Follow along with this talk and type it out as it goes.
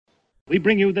We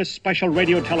bring you this special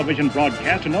radio television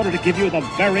broadcast in order to give you the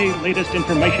very latest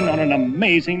information on an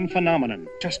amazing phenomenon.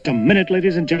 Just a minute,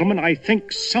 ladies and gentlemen. I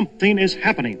think something is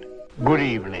happening. Good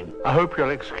evening. I hope you'll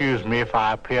excuse me if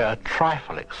I appear a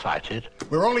trifle excited.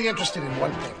 We're only interested in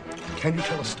one thing. Can you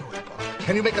tell a story, Bob?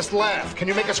 Can you make us laugh? Can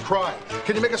you make us cry?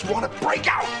 Can you make us want to break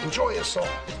out? Enjoy your song.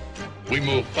 We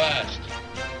move fast.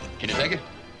 Can you take it?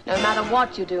 No matter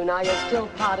what you do now, you're still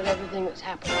part of everything that's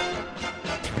happening.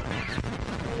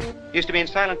 Used to be in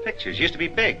silent pictures. Used to be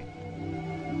big.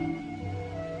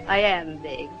 I am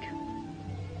big.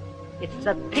 It's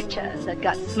the pictures that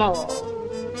got small.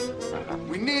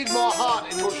 We need more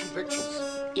heart in motion pictures.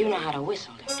 You know how to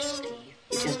whistle, don't you, Steve?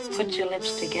 You just put your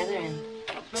lips together and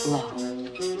blow.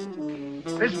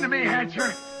 Listen to me,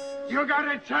 Hatcher. You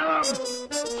gotta tell him.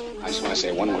 I just want to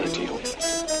say one word to you.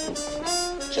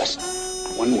 Just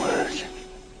one word.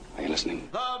 Are you listening?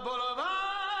 The Boulevard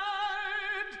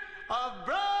of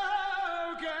Broken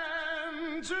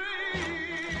Trees.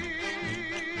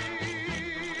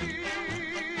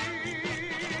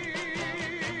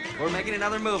 We're making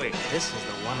another movie. This is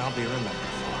the one I'll be remembered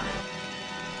for.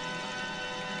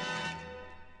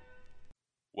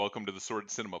 Welcome to the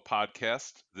Sword Cinema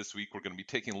Podcast. This week we're going to be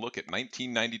taking a look at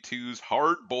 1992's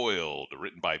Hard Boiled,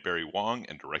 written by Barry Wong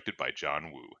and directed by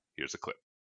John Woo. Here's a clip.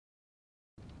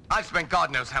 I've spent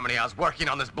God knows how many hours working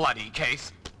on this bloody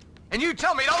case. And you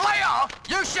tell me to lay off?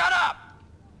 You shut up!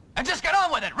 And just get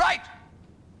on with it, right?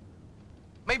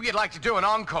 Maybe you'd like to do an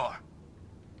encore.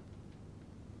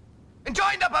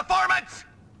 Enjoying the performance?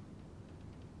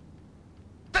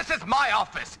 This is my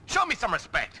office. Show me some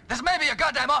respect. This may be a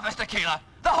goddamn office, Tequila.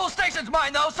 The whole station's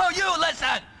mine, though, so you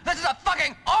listen! This is a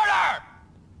fucking order!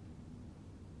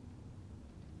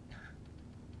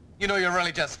 You know, you're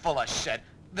really just full of shit.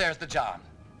 There's the John.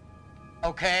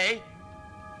 Okay?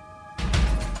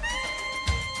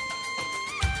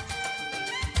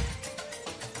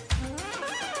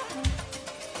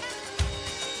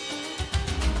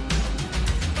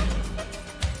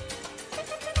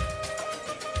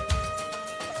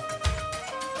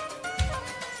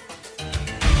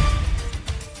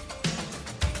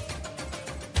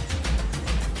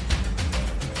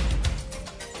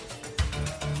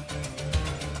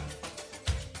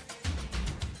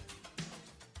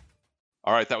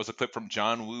 All right, that was a clip from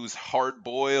John Woo's Hard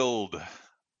Boiled,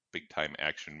 big-time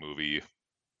action movie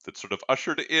that sort of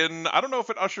ushered in, I don't know if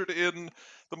it ushered in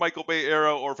the Michael Bay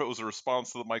era or if it was a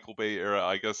response to the Michael Bay era.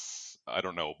 I guess, I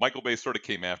don't know. Michael Bay sort of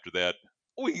came after that.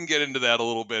 We can get into that a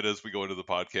little bit as we go into the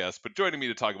podcast, but joining me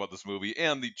to talk about this movie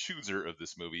and the chooser of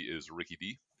this movie is Ricky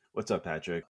D. What's up,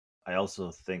 Patrick? I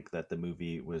also think that the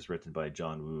movie was written by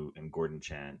John Woo and Gordon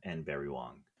Chan and Barry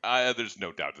Wong. There's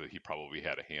no doubt that he probably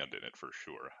had a hand in it for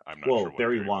sure. I'm not sure. Well,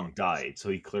 Barry Wong died, so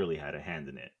he clearly had a hand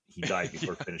in it. He died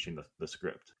before finishing the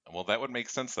script. Well, that would make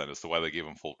sense then as to why they gave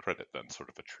him full credit then, sort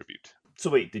of a tribute. So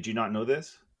wait, did you not know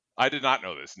this? I did not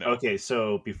know this, no. Okay,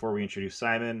 so before we introduce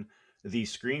Simon, the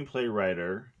screenplay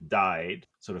writer died.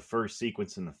 So the first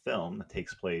sequence in the film that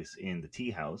takes place in the tea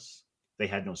house, they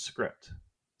had no script.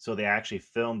 So they actually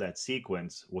filmed that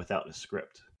sequence without a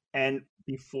script. And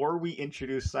before we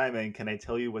introduce Simon, can I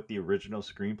tell you what the original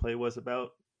screenplay was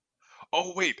about?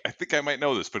 Oh, wait, I think I might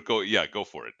know this, but go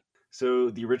for it. So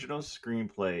the original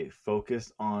screenplay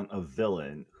focused on a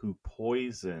villain who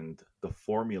poisoned the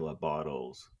formula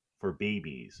bottles for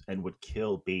babies and would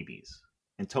kill babies.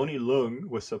 And Tony Leung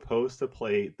was supposed to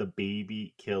play the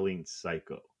baby-killing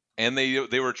psycho. And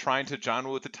they were trying to, John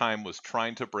Woo at the time was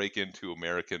trying to break into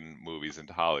American movies,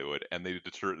 into Hollywood, and they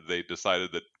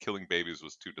decided that killing babies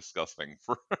was too disgusting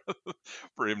for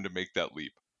for him to make that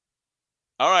leap.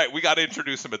 All right, we got to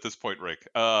introduce him at this point, Rick.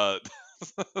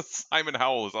 Simon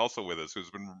Howell is also with us, who's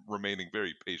been remaining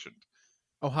very patient.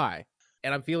 Oh, hi.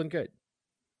 And I'm feeling good.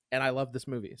 And I love this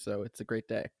movie, so it's a great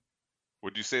day.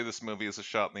 Would you say this movie is a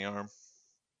shot in the arm?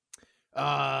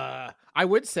 I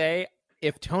would say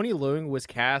if Tony Leung was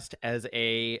cast as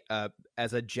a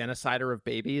genocider of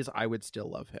babies, I would still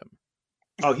love him.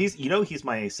 Oh, he's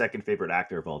my second favorite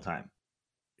actor of all time.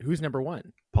 Who's number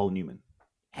one? Paul Newman.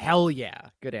 Hell yeah.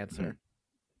 Good answer.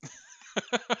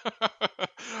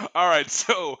 All right,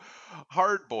 so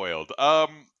Hard Boiled.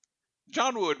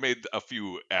 John Woo had made a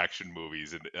few action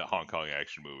movies, Hong Kong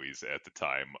action movies at the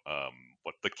time.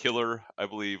 The Killer, I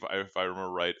believe, if I remember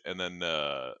right, and then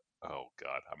oh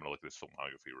God, I'm gonna look at this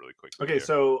filmography really quick. Okay,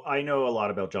 so I know a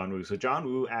lot about John Woo. So John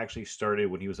Woo actually started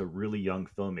when he was a really young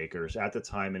filmmaker. So at the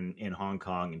time in Hong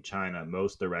Kong and China,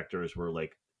 most directors were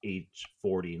like age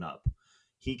 40 and up.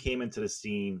 He came into the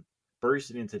scene,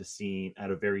 bursted into the scene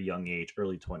at a very young age,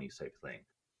 early 20s type thing.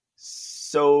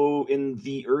 So in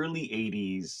the early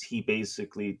 80s, he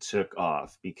basically took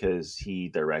off because he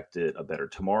directed A Better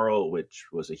Tomorrow, which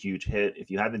was a huge hit. If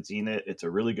you haven't seen it, it's a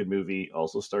really good movie.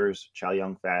 Also stars Chow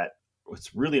Yun-fat.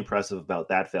 What's really impressive about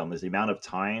that film is the amount of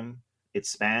time it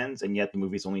spans, and yet the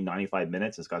movie's only 95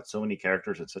 minutes. It's got so many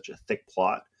characters and such a thick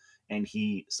plot, and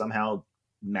he somehow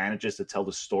manages to tell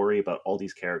the story about all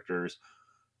these characters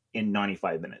in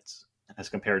 95 minutes. As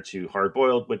compared to Hard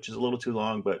Boiled, which is a little too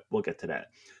long, but we'll get to that.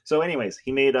 So anyways,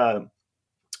 he made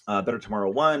Better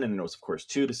Tomorrow 1, and there was, of course,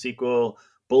 2, the sequel.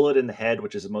 Bullet in the Head,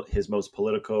 which is his most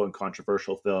political and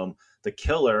controversial film. The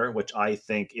Killer, which I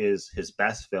think is his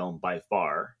best film by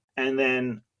far. And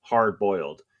then Hard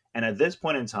Boiled. And at this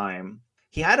point in time,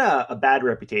 he had a bad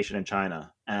reputation in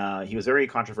China. He was very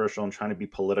controversial and trying to be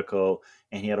political,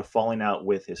 and he had a falling out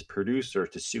with his producer,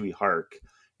 Tsui Hark.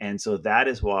 And so that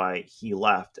is why he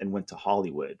left and went to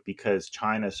Hollywood, because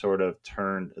China sort of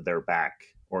turned their back,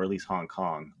 or at least Hong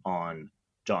Kong, on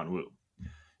John Woo.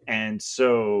 And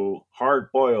so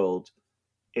Hard Boiled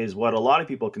is what a lot of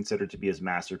people consider to be his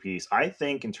masterpiece. I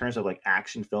think in terms of like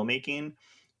action filmmaking,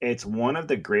 it's one of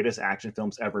the greatest action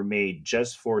films ever made,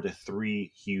 just for the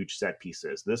 3 huge set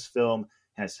pieces. This film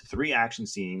has 3 action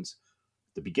scenes: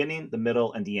 the beginning, the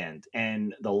middle, and the end.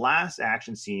 And the last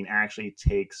action scene actually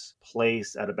takes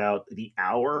place at about the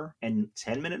hour and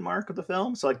 10-minute mark of the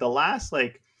film. So like the last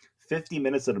 50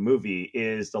 minutes of the movie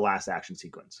is the last action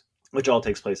sequence, which all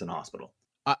takes place in a hospital.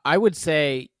 I would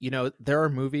say, there are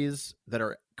movies that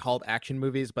are called action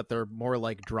movies, but they're more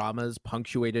like dramas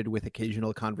punctuated with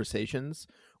occasional conversations.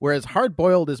 Whereas Hard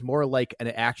Boiled is more like an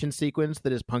action sequence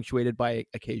that is punctuated by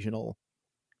occasional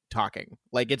talking.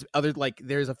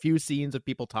 There's a few scenes of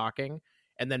people talking,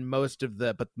 and then most of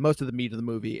the meat of the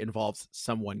movie involves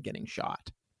someone getting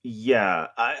shot. Yeah,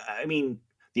 I mean,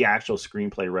 the actual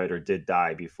screenplay writer did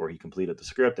die before he completed the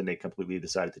script, and they completely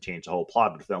decided to change the whole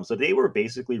plot of the film. So they were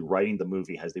basically writing the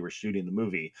movie as they were shooting the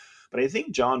movie. But I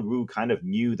think John Woo kind of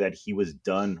knew that he was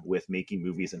done with making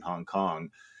movies in Hong Kong.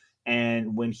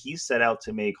 And when he set out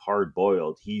to make Hard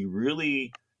Boiled, he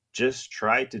really just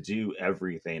tried to do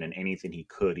everything and anything he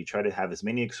could. He tried to have as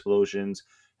many explosions,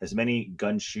 as many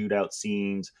gun shootout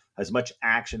scenes, as much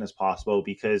action as possible,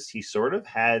 because he sort of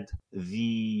had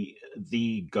the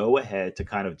go ahead to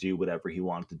kind of do whatever he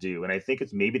wanted to do. And I think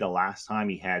it's maybe the last time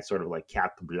he had sort of like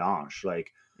carte blanche,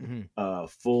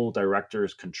 full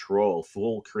director's control,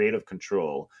 full creative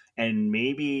control. And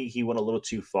maybe he went a little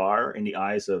too far in the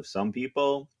eyes of some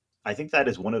people. I think that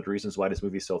is one of the reasons why this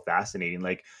movie is so fascinating.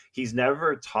 Like, he's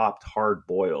never topped Hard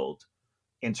Boiled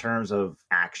in terms of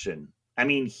action. I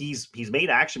mean, he's made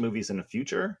action movies in the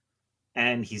future,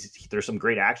 and there's some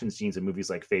great action scenes in movies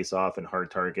like Face Off and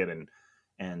Hard Target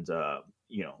and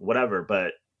whatever.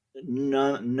 But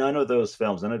none of those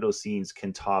films, none of those scenes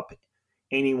can top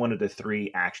any one of the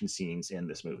 3 action scenes in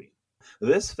this movie.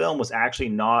 This film was actually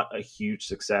not a huge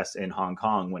success in Hong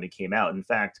Kong when it came out. In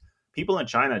fact, people in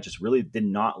China just really did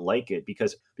not like it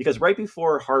because right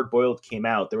before Hard Boiled came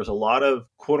out, there was a lot of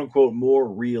quote unquote more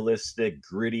realistic,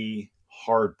 gritty,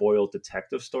 hard boiled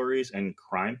detective stories and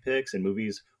crime picks and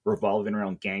movies revolving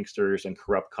around gangsters and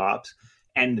corrupt cops.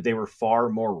 And they were far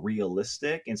more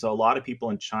realistic. And so a lot of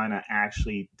people in China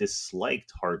actually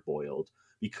disliked Hard Boiled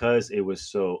because it was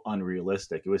so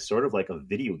unrealistic. It was sort of like a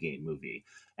video game movie.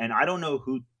 And I don't know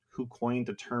who coined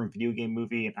the term video game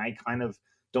movie. And I kind of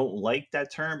don't like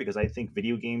that term because I think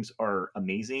video games are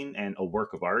amazing and a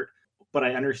work of art. But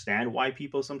I understand why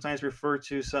people sometimes refer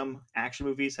to some action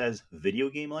movies as video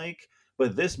game-like.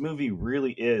 But this movie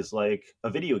really is like a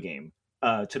video game,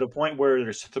 to the point where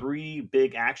there's 3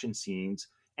 big action scenes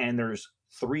and there's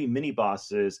 3 mini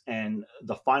bosses and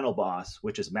the final boss,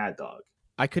 which is Mad Dog.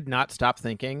 I could not stop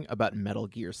thinking about Metal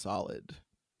Gear Solid.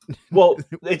 Well,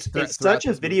 it's such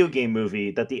a video game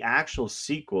movie that the actual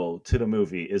sequel to the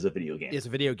movie is a video game. It's a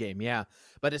video game, yeah.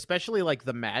 But especially like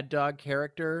the Mad Dog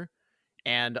character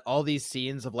and all these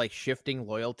scenes of like shifting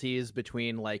loyalties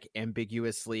between like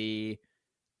ambiguously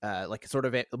like sort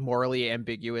of morally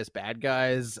ambiguous bad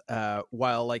guys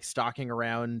while like stalking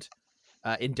around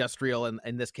industrial and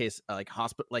in this case like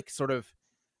hospital, like sort of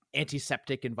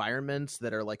antiseptic environments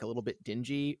that are like a little bit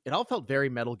dingy. It all felt very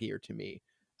Metal Gear to me.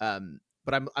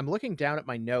 But I'm looking down at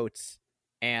my notes,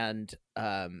 and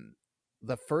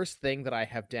the first thing that I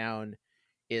have down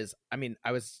is, I mean,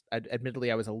 I was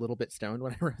a little bit stoned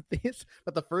when I wrote these,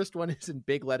 but the first one is in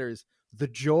big letters, the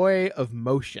joy of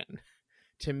motion.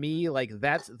 To me, like,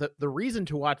 that's the reason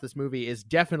to watch this movie is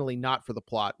definitely not for the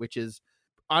plot, which is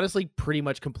honestly pretty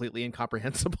much completely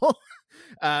incomprehensible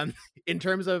in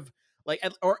terms of like,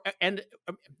 and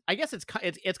I guess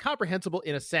it's comprehensible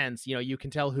in a sense. You know, you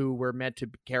can tell who we're meant to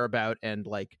care about and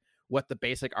like what the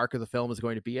basic arc of the film is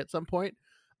going to be at some point.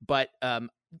 But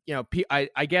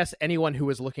I guess anyone who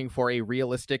was looking for a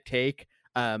realistic take,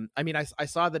 I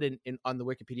saw that in on the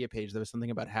Wikipedia page there was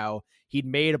something about how he'd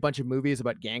made a bunch of movies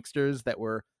about gangsters that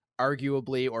were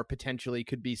arguably or potentially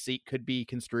could be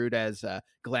construed as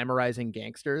glamorizing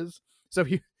gangsters. So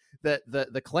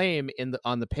the claim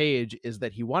on the page is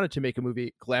that he wanted to make a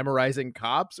movie glamorizing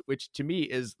cops, which to me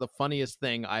is the funniest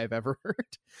thing I've ever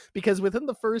heard. Because within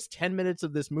the first 10 minutes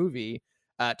of this movie,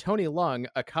 Tony Leung,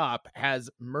 a cop, has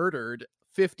murdered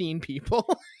 15 people.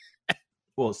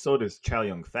 Well, so does Chow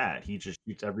Yun-fat. He just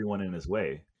shoots everyone in his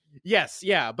way. Yes,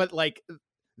 yeah, but like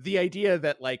the idea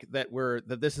that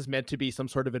this is meant to be some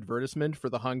sort of advertisement for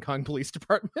the Hong Kong Police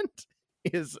Department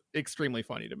is extremely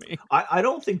funny to me. I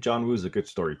don't think John Woo is a good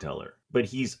storyteller, but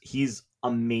he's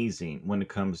amazing when it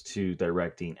comes to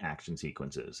directing action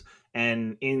sequences.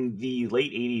 And in the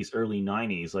late 80s, early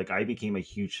 90s, like I became a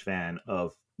huge fan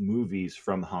of movies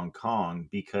from Hong Kong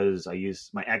because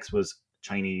my ex was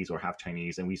Chinese or half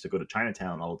Chinese, and we used to go to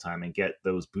Chinatown all the time and get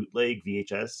those bootleg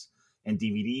VHS and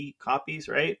DVD copies,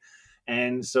 right?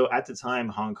 And so at the time,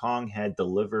 Hong Kong had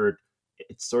delivered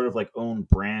its sort of like own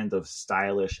brand of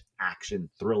stylish action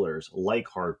thrillers like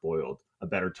Hard Boiled, A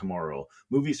Better Tomorrow,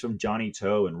 movies from Johnny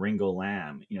To and Ringo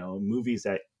Lam, movies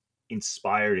that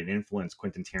inspired and influenced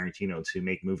Quentin Tarantino to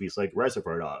make movies like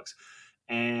Reservoir Dogs.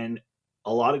 And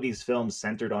a lot of these films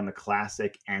centered on a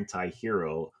classic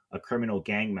anti-hero, a criminal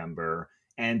gang member,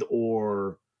 and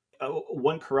or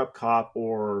one corrupt cop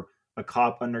or a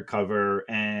cop undercover,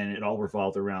 and it all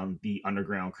revolved around the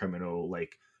underground criminal,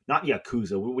 like not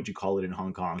Yakuza, what would you call it in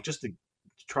Hong Kong? Just the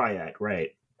triad, right?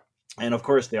 And of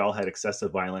course, they all had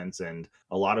excessive violence and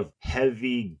a lot of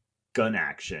heavy gun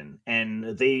action.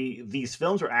 And these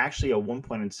films were actually at one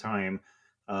point in time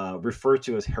referred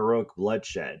to as heroic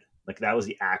bloodshed. Like that was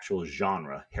the actual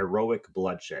genre, heroic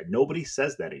bloodshed. Nobody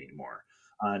says that anymore.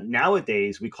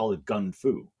 Nowadays, we call it gun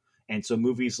fu. And so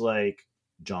movies like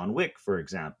John Wick, for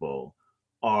example,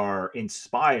 are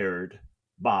inspired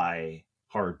by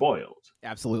Hard Boiled.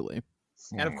 Absolutely.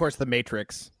 And of course, The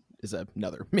Matrix is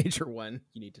another major one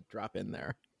you need to drop in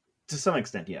there. To some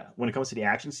extent, yeah. When it comes to the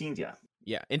action scenes, yeah.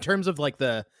 Yeah, in terms of like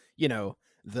the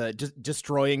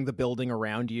destroying the building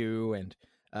around you and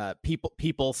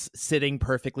people sitting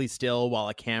perfectly still while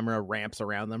a camera ramps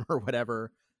around them or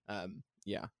whatever.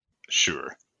 Yeah.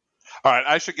 Sure. All right,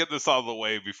 I should get this out of the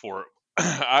way before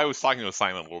I was talking to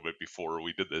Simon a little bit before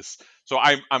we did this. So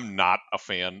I'm not a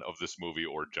fan of this movie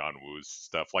or John Woo's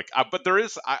stuff. But there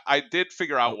is I did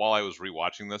figure out while I was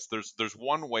rewatching this. There's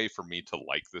one way for me to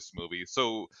like this movie.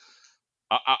 So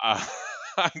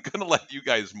I'm gonna let you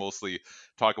guys mostly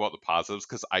talk about the positives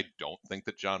because I don't think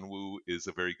that John Woo is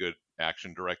a very good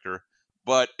action director.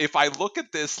 But if I look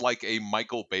at this like a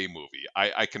Michael Bay movie,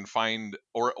 I can find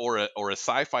or a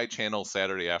Sci-Fi Channel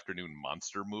Saturday afternoon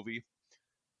monster movie.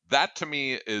 That to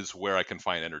me is where I can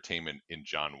find entertainment in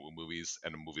John Woo movies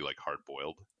and a movie like Hard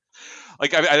Boiled.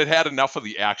 Like I had enough of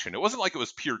the action. It wasn't like it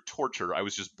was pure torture. I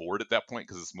was just bored at that point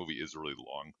because this movie is really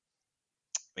long.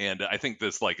 And I think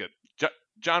this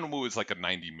John Woo is like a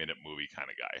 90-minute movie kind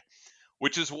of guy,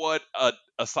 which is what a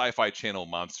Sci-Fi Channel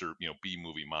monster,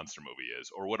 B-movie monster movie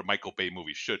is, or what a Michael Bay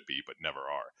movie should be, but never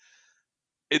are.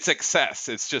 It's excess.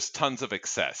 It's just tons of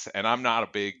excess, and I'm not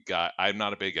a big guy. I'm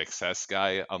not a big excess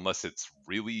guy unless it's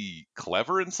really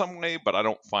clever in some way. But I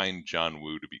don't find John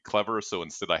Woo to be clever, so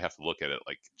instead I have to look at it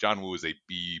like John Woo is a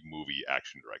B-movie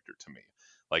action director to me,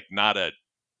 like not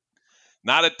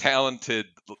a talented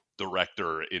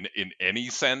director in any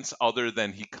sense other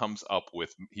than he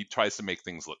tries to make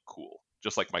things look cool,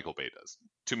 just like Michael Bay does.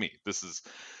 To me,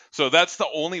 so that's the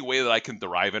only way that I can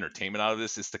derive entertainment out of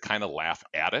this is to kind of laugh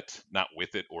at it, not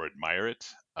with it or admire it.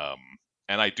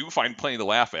 And I do find plenty to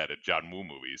laugh at John Woo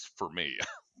movies for me,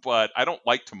 but I don't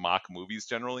like to mock movies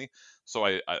generally, so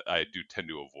I do tend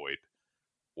to avoid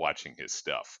watching his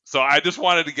stuff. So I just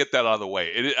wanted to get that out of the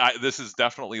way. This is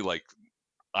definitely like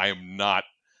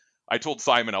I told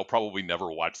Simon I'll probably never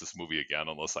watch this movie again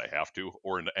unless I have to,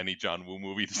 or in any John Woo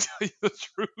movie, to tell you the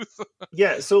truth.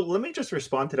 Yeah, so let me just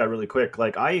respond to that really quick.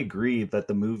 Like, I agree that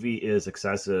the movie is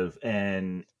excessive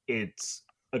and it's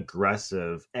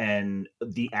aggressive and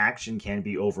the action can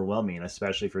be overwhelming,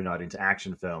 especially if you're not into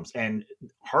action films. And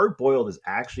Hard Boiled is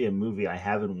actually a movie I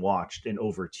haven't watched in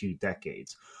over 2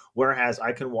 decades. Whereas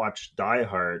I can watch Die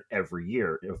Hard every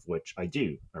year, of which I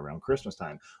do around Christmas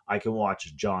time. I can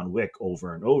watch John Wick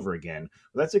over and over again.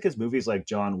 But that's because movies like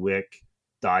John Wick,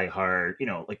 Die Hard,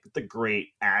 like the great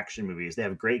action movies, they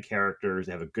have great characters,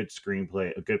 they have a good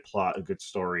screenplay, a good plot, a good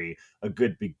story, a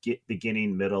good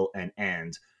beginning, middle, and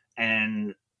end.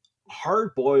 And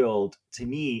Hard Boiled, to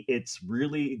me, it's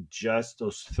really just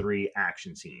those 3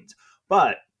 action scenes.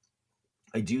 But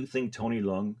I do think Tony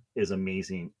Leung is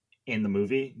amazing in the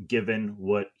movie, given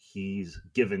what he's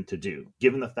given to do.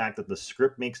 Given the fact that the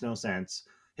script makes no sense,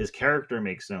 his character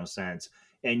makes no sense,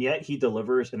 and yet he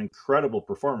delivers an incredible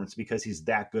performance because he's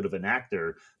that good of an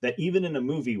actor that even in a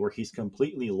movie where he's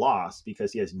completely lost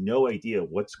because he has no idea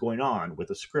what's going on with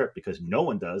the script, because no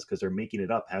one does, because they're making it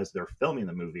up as they're filming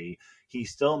the movie, he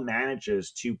still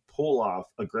manages to pull off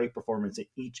a great performance in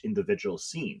each individual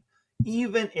scene,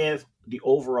 even if the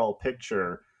overall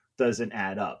picture doesn't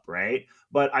add up, right?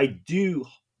 But I do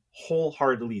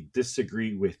wholeheartedly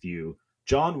disagree with you.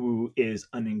 John Woo is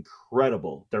an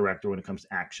incredible director when it comes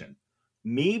to action.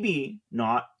 Maybe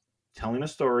not telling a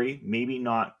story, maybe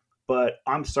not, but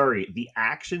I'm sorry, the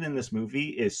action in this movie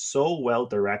is so well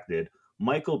directed.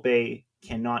 Michael Bay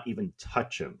cannot even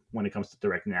touch him when it comes to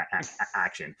directing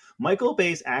action. Michael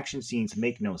Bay's action scenes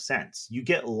make no sense. You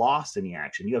get lost in the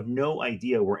action. You have no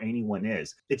idea where anyone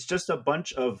is. It's just a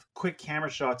bunch of quick camera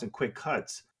shots and quick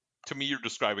cuts. To me, you're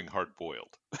describing Hard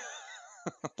Boiled.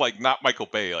 Like, not Michael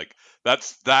Bay. Like,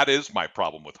 that is my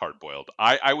problem with Hard Boiled.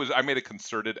 I made a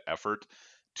concerted effort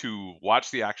to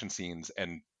watch the action scenes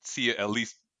and see at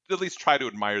least try to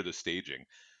admire the staging.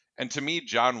 And to me,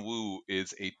 John Woo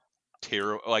is a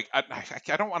terrible. Like, I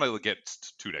don't want to get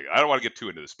too negative. I don't want to get too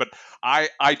into this, but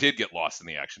I did get lost in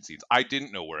the action scenes. I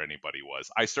didn't know where anybody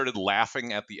was. I started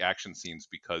laughing at the action scenes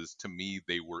because to me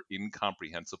they were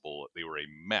incomprehensible. They were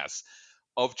a mess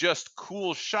of just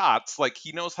cool shots. Like,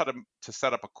 he knows how to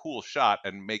set up a cool shot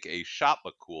and make a shot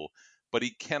look cool, but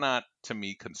he cannot, to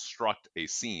me, construct a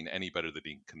scene any better than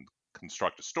he can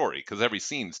construct a story, because every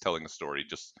scene is telling a story,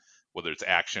 just whether it's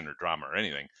action or drama or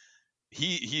anything.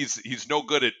 He's no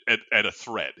good at a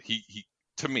thread. He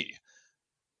to me.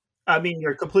 I mean,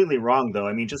 you're completely wrong, though.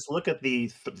 I mean, just look at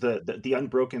the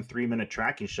unbroken 3-minute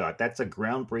tracking shot. That's a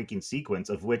groundbreaking sequence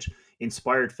of which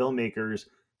inspired filmmakers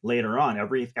later on.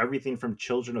 Everything from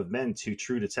Children of Men to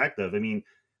True Detective. I mean,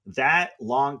 that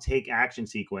long take action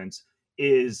sequence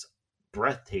is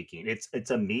breathtaking.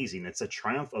 It's amazing. It's a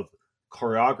triumph of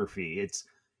choreography.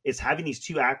 It's having these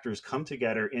 2 actors come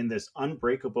together in this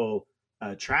unbreakable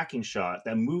tracking shot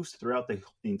that moves throughout the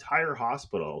entire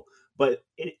hospital, but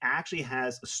it actually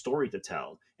has a story to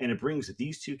tell, and it brings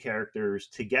these 2 characters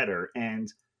together,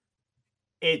 and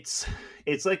it's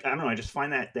like, I don't know, I just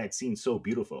find that scene so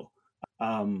beautiful.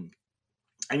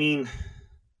 I mean,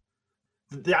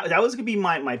 that was gonna be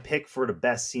my pick for the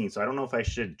best scene, so I don't know if I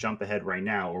should jump ahead right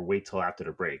now or wait till after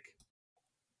the break.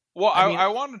 Well, I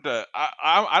wanted to.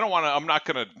 I don't want to. I'm not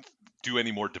gonna do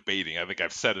any more debating. I think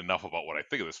I've said enough about what I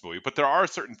think of this movie. But there are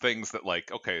certain things that,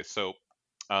 like, okay, so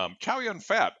Chow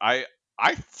Yun-fat, I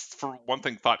for one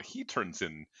thing thought he turns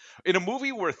in a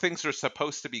movie where things are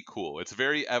supposed to be cool. It's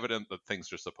very evident that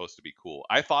things are supposed to be cool.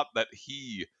 I thought that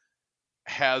he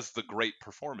has the great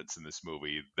performance in this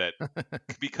movie, that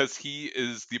because he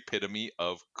is the epitome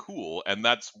of cool, and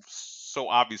that's so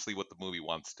obviously what the movie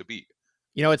wants to be.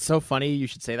 You know, it's so funny you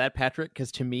should say that, Patrick,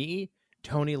 because to me,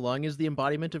 Tony Leung is the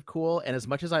embodiment of cool, and as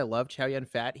much as I love Chow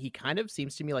Yun-fat, he kind of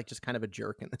seems to me like just kind of a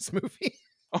jerk in this movie.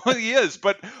 Oh, he is,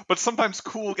 but sometimes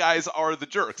cool guys are the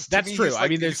jerks. That's true. Like, I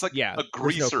mean, he's like a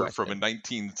greaser no from a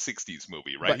 1960s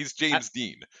movie, right? He's James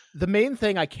Dean. The main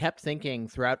thing I kept thinking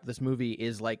throughout this movie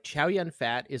is, like, Chow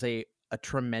Yun-fat is a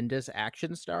tremendous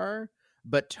action star,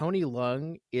 but Tony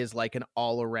Leung is like an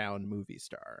all-around movie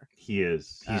star. He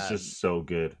is. He's just so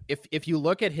good. If you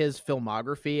look at his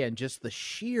filmography and just the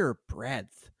sheer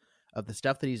breadth of the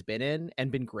stuff that he's been in and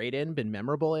been great in, been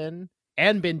memorable in,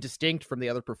 and been distinct from the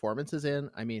other performances in,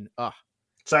 I mean,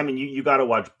 Simon, you got to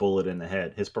watch Bullet in the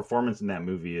Head. His performance in that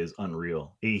movie is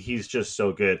unreal. He's just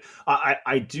so good.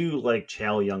 I do like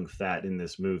Chow Yun-fat in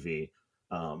this movie.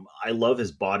 I love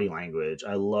his body language.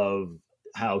 I love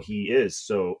how he is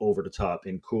so over the top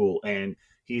and cool, and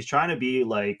he's trying to be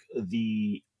like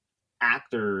the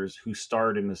actors who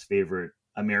starred in his favorite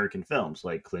American films,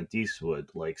 like Clint Eastwood,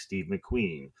 like Steve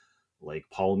McQueen, like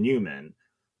Paul Newman.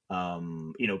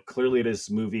 Clearly this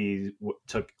movie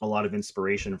took a lot of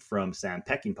inspiration from Sam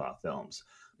Peckinpah films,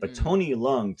 but Tony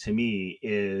Leung, to me,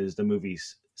 is the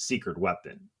movie's secret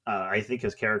weapon. I think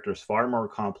his character is far more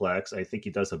complex. I think he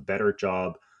does a better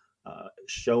job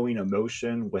showing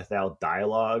emotion without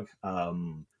dialogue.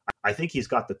 I think he's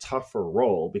got the tougher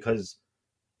role because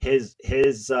his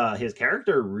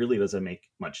character really doesn't make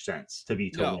much sense, to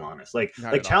be totally honest. Like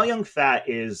Chow Yun-fat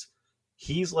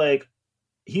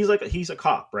he's a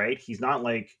cop, right? He's not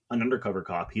like an undercover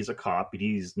cop. He's a cop, but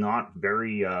he's not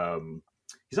very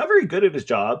He's not very good at his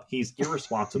job. He's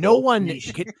irresponsible. No one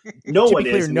is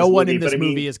in this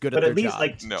movie is good at their job.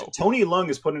 Like Tony Leung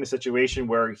is put in a situation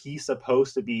where he's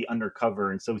supposed to be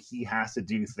undercover, and so he has to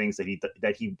do things that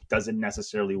he doesn't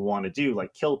necessarily want to do,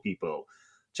 like kill people.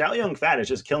 Chow Yun-fat is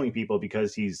just killing people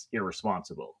because he's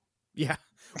irresponsible. Yeah.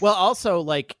 Well, also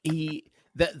like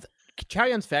Chow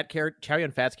Yun-fat's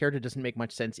character doesn't make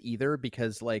much sense either,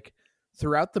 because like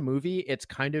throughout the movie, it's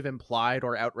kind of implied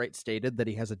or outright stated that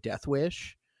he has a death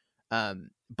wish.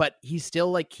 But he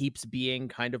still like keeps being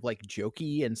kind of like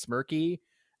jokey and smirky.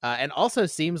 And also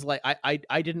seems like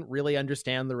I didn't really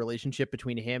understand the relationship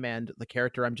between him and the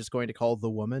character I'm just going to call the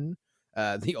woman,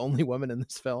 the only woman in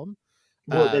this film.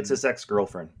 Well, it's his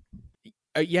ex-girlfriend.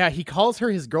 Yeah, he calls her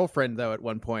his girlfriend though at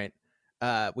one point,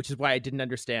 which is why I didn't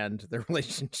understand the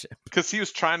relationship. Because he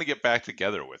was trying to get back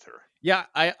together with her. Yeah,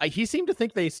 he seemed to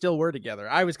think they still were together.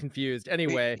 I was confused.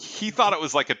 Anyway, he thought it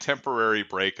was like a temporary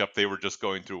breakup. They were just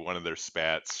going through one of their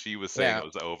spats. She was saying it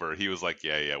was over. He was like,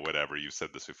 yeah, whatever. You said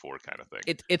this before, kind of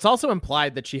thing. It's also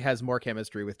implied that she has more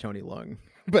chemistry with Tony Leung.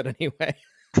 But anyway,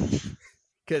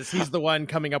 because he's the one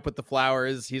coming up with the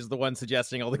flowers. He's the one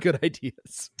suggesting all the good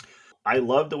ideas. I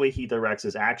love the way he directs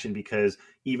his action, because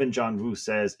even John Woo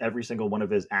says every single one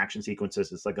of his action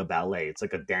sequences is like a ballet. It's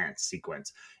like a dance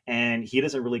sequence. And he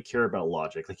doesn't really care about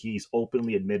logic. Like, he's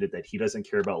openly admitted that he doesn't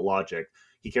care about logic.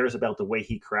 He cares about the way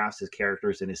he crafts his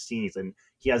characters and his scenes. And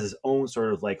he has his own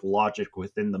sort of like logic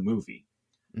within the movie.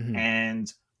 Mm-hmm.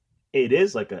 And it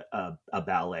is like a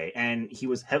ballet. And he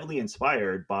was heavily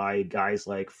inspired by guys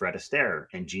like Fred Astaire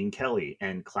and Gene Kelly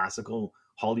and classical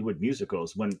Hollywood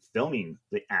musicals when filming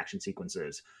the action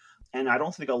sequences. And I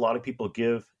don't think a lot of people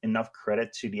give enough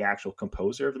credit to the actual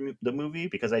composer of the movie,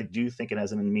 because I do think it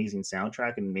has an amazing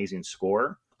soundtrack and amazing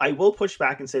score. I will push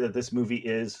back and say that this movie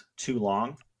is too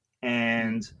long,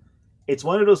 and it's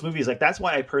one of those movies, like, that's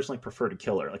why I personally prefer The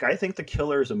Killer. Like, I think The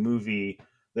Killer is a movie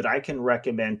that I can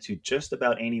recommend to just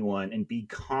about anyone and be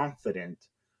confident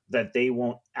that they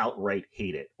won't outright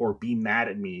hate it or be mad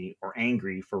at me or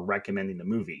angry for recommending the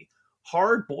movie.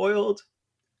 Hard Boiled,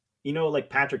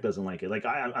 like Patrick doesn't like it. Like,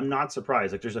 I'm not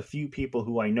surprised. Like, there's a few people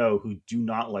who I know who do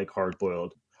not like Hard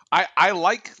Boiled. I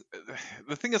like,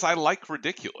 the thing is, I like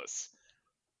ridiculous,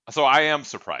 so I am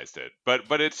surprised at it.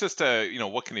 But it's just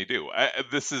what can you do?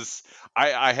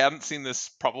 I hadn't seen this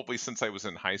probably since I was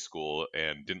in high school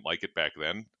and didn't like it back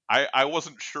then. I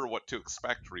wasn't sure what to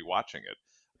expect rewatching it.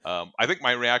 I think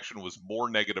my reaction was more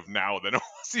negative now than it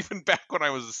was even back when I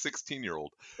was a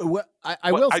 16-year-old. Well,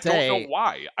 I will say,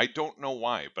 I don't know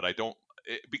why, but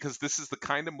because this is the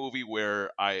kind of movie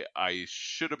where I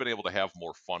should have been able to have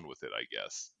more fun with it, I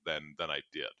guess, than I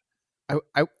did.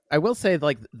 I will say,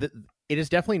 like, it is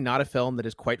definitely not a film that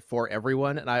is quite for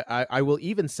everyone, and I will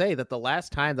even say that the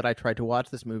last time that I tried to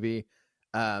watch this movie,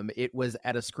 it was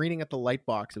at a screening at the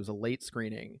Lightbox. It was a late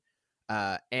screening,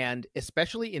 and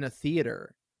especially in a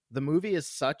theater, the movie is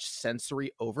such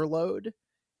sensory overload,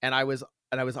 and I was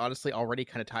honestly already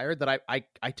kind of tired that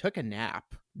I took a nap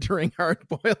during Hard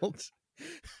Boiled.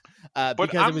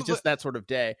 Because it was just that sort of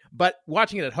day. But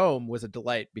watching it at home was a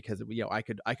delight, because I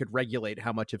could regulate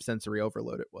how much of sensory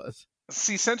overload it was.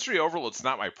 See, sensory overload's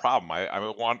not my problem.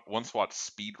 I once watched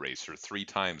Speed Racer 3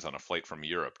 times on a flight from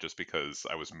Europe just because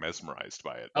I was mesmerized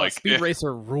by it. Oh, like, Speed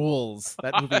Racer rules.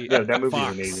 That movie, yeah, that movie is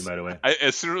amazing, by the way.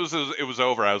 As soon as it was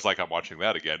over, I was like, I'm watching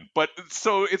that again. But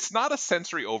so it's not a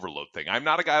sensory overload thing. I'm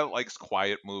not a guy that likes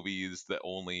quiet movies that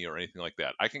only or anything like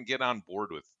that. I can get on board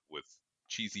with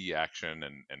cheesy action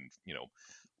and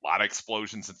a lot of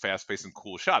explosions and fast paced and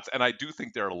cool shots. And I do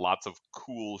think there are lots of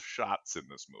cool shots in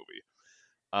this movie.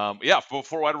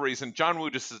 For whatever reason, John Woo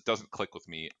just doesn't click with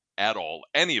me at all.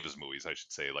 Any of his movies, I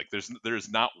should say. Like,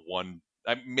 there's not one,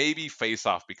 maybe Face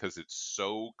Off, because it's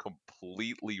so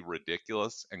completely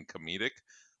ridiculous and comedic.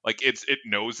 Like, it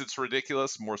knows it's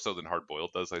ridiculous more so than Hard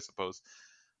Boiled does, I suppose.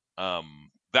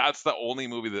 That's the only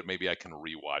movie that maybe I can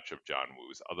rewatch of John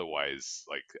Woo's. Otherwise,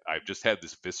 like, I've just had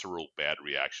this visceral bad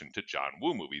reaction to John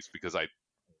Woo movies because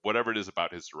whatever it is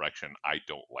about his direction, I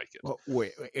don't like it. Well,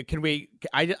 wait, can we?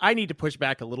 I need to push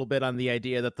back a little bit on the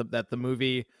idea that the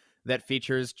movie that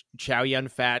features Chow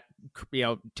Yun-fat,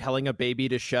 telling a baby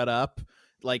to shut up,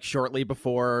 like, shortly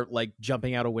before, like,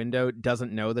 jumping out a window,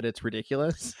 doesn't know that it's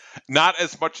ridiculous. Not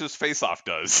as much as Face Off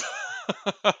does.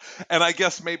 And I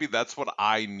guess maybe that's what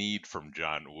I need from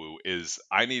John Woo is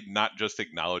I need not just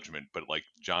acknowledgement, but like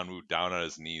John Woo down on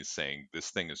his knees saying, this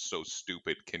thing is so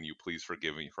stupid. Can you please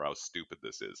forgive me for how stupid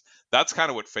this is? That's kind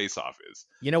of what Face Off is.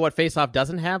 You know what Face Off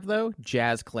doesn't have though?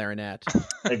 Jazz clarinet.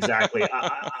 Exactly.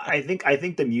 I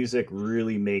think the music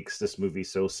really makes this movie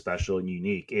so special and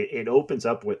unique. It opens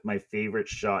up with my favorite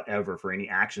shot ever for any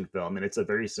action film, and it's a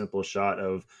very simple shot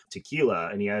of tequila,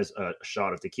 and he has a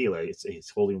shot of tequila. He's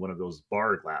holding one of those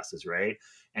bar glasses, right?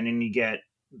 And then you get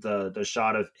the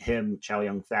shot of him, Chow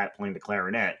Yun-fat, playing the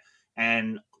clarinet,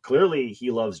 and clearly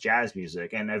he loves jazz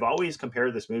music. And I've always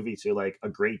compared this movie to like a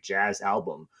great jazz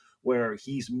album, where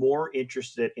he's more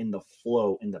interested in the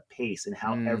flow and the pace and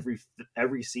how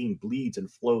every scene bleeds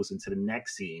and flows into the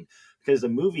next scene, because the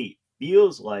movie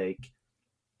feels like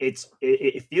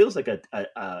it feels like a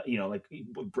like,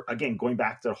 again, going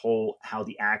back to the whole how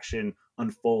the action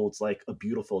unfolds like a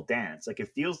beautiful dance. Like, it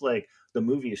feels like the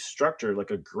movie is structured like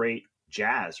a great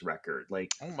jazz record.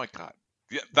 Like, oh my God.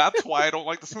 Yeah, that's why I don't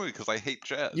like this movie, because I hate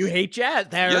jazz. You hate jazz?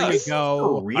 There Yes. you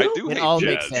go. I do It hate all jazz.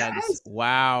 makes sense.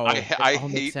 Wow. I It all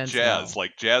makes hate sense jazz. now.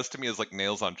 Like, jazz to me is like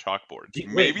nails on chalkboard. Wait,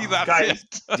 Maybe that's guys,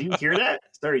 it. do you hear that?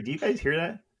 Sorry, do you guys hear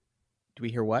that? Do we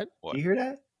hear what? Do you hear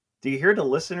that? Do you hear the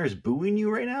listeners booing you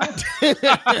right now?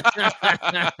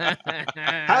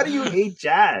 How do you hate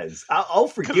jazz? I'll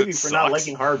forgive you for not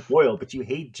liking hard boiled, but you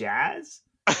hate jazz?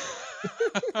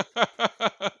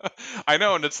 I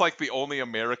know, and it's like the only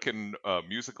American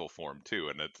musical form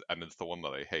too, and it's the one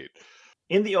that I hate.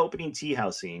 In the opening tea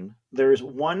house scene, there's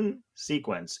one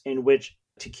sequence in which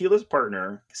Tequila's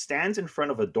partner stands in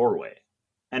front of a doorway,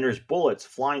 and there's bullets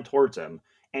flying towards him,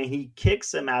 and he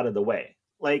kicks them out of the way.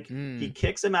 Like, he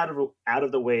kicks him out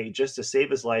of the way just to save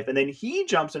his life, and then he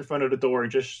jumps in front of the door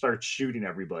and just starts shooting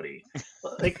everybody.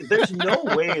 Like, there's no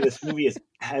way this movie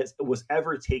was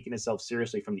ever taking itself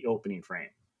seriously from the opening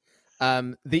frame.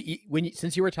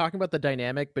 Since you were talking about the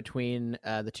dynamic between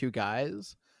the two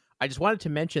guys, I just wanted to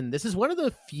mention this is one of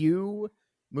the few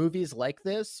movies like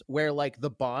this where like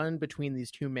the bond between these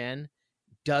two men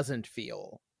doesn't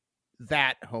feel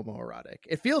that homoerotic.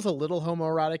 It feels a little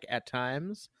homoerotic at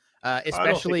times. Especially, I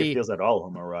don't think it feels at all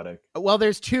homoerotic. Well,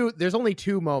 there's only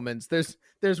two moments.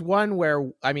 There's one where,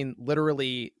 I mean,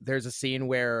 literally there's a scene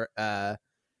where I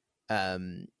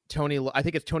think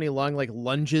it's Tony Leung like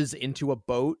lunges into a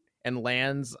boat and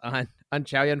lands on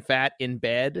Chow Yun-fat in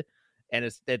bed, and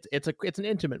it's an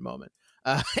intimate moment.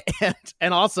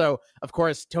 And also, of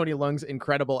course, Tony Leung's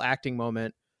incredible acting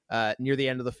moment near the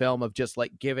end of the film of just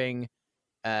like giving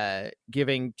Chow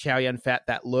Yun-fat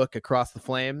that look across the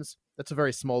flames. That's a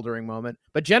very smoldering moment,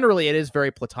 but generally it is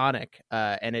very platonic,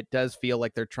 and it does feel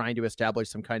like they're trying to establish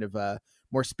some kind of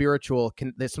more spiritual.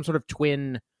 There's some sort of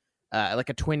twin, like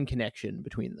a twin connection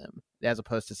between them, as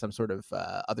opposed to some sort of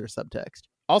other subtext.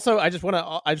 Also, I just want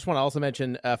to also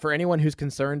mention for anyone who's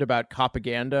concerned about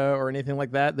propaganda or anything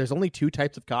like that, there's only two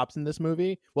types of cops in this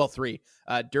movie. Well, three: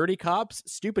 dirty cops,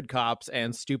 stupid cops,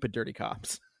 and stupid dirty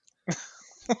cops.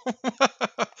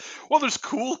 Well, there's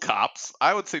cool cops.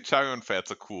 I would say Chow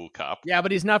Yun-fat's a cool cop. Yeah,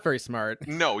 but he's not very smart.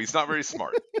 No, he's not very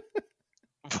smart.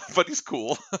 But he's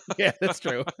cool. Yeah, that's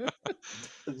true.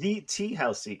 The tea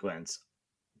house sequence,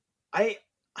 I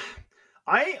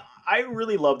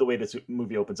really love the way this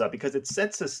movie opens up, because it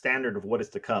sets the standard of what is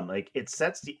to come. Like, it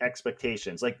sets the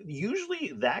expectations. Like,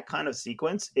 usually that kind of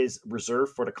sequence is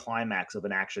reserved for the climax of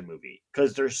an action movie,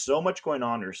 because there's so much going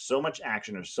on, there's so much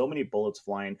action, there's so many bullets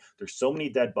flying, there's so many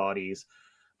dead bodies.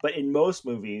 But in most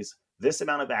movies, this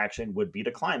amount of action would be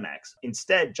the climax.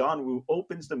 Instead, John Woo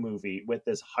opens the movie with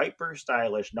this hyper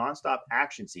stylish nonstop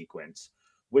action sequence,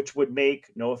 which would make,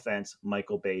 no offense,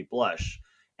 Michael Bay blush.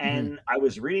 And I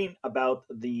was reading about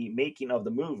the making of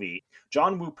the movie.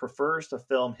 John Woo prefers to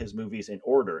film his movies in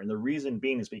order. And the reason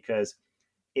being is because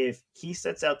if he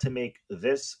sets out to make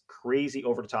this crazy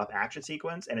over-the-top action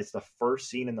sequence and it's the first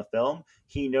scene in the film,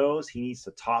 he knows he needs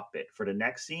to top it for the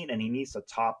next scene, and he needs to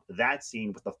top that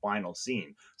scene with the final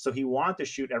scene. So he wanted to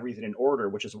shoot everything in order,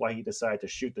 which is why he decided to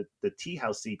shoot the tea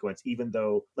house sequence, even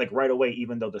though, like, right away,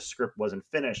 even though the script wasn't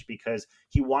finished, because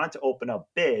he wanted to open up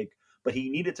big, but he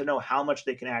needed to know how much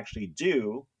they can actually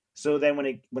do. So then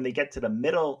when they get to the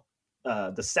middle,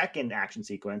 the second action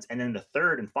sequence, and then the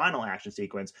third and final action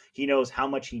sequence, he knows how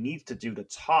much he needs to do to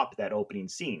top that opening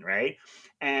scene, right?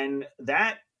 And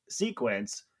that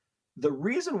sequence, the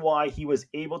reason why he was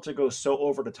able to go so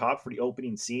over the top for the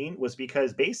opening scene was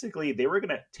because basically they were going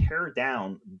to tear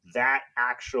down that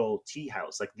actual tea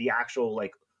house, like the actual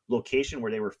like location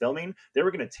where they were filming, they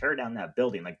were going to tear down that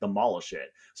building, like demolish it.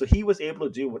 So he was able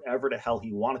to do whatever the hell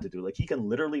he wanted to do. Like he can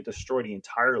literally destroy the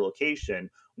entire location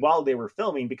while they were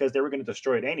filming because they were going to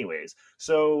destroy it anyways.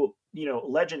 So,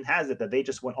 legend has it that they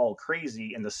just went all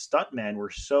crazy, and the stuntmen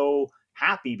were so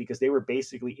happy because they were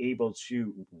basically able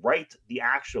to write the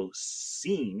actual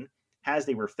scene as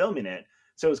they were filming it.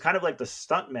 So it was kind of like the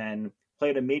stuntmen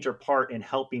played a major part in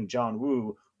helping John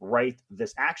Woo write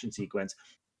this action sequence.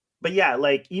 But yeah,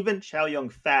 like even Chow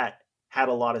Yun-fat had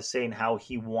a lot of say in how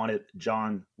he wanted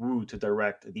John Woo to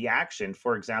direct the action.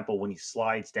 For example, when he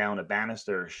slides down a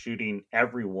banister, shooting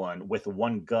everyone with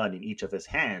one gun in each of his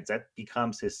hands, that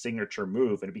becomes his signature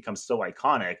move, and it becomes so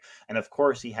iconic. And of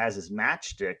course, he has his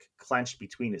matchstick clenched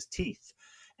between his teeth.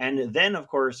 And then, of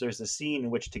course, there's a scene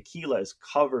in which Tequila is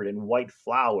covered in white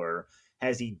flour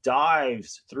as he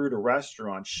dives through the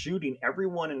restaurant, shooting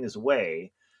everyone in his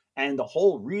way. And the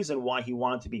whole reason why he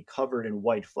wanted to be covered in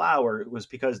white flour was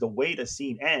because the way the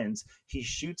scene ends, he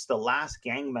shoots the last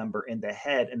gang member in the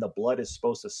head, and the blood is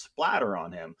supposed to splatter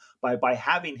on him. By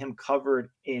having him covered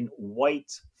in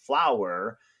white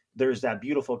flour, there's that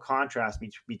beautiful contrast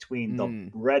between the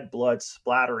red blood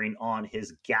splattering on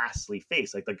his ghastly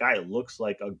face. Like the guy looks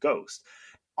like a ghost.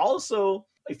 Also,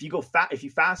 if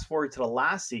you fast forward to the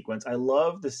last sequence, I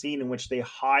love the scene in which they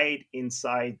hide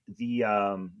inside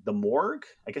the morgue.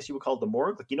 I guess you would call it the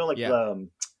morgue. Like the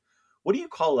what do you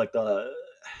call like the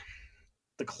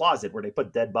closet where they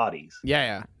put dead bodies?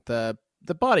 Yeah.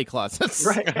 The body closets.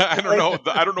 Right. I don't know.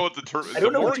 I don't know what the term. I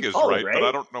don't know morgue what you is, call right? it, right? But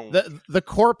I don't know the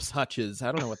corpse hutches.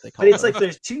 I don't know what they call But it. it's like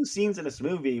there's two scenes in this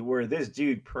movie where this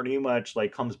dude pretty much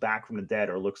like comes back from the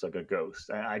dead or looks like a ghost.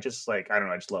 I just I don't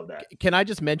know. I just love that. Can I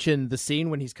just mention the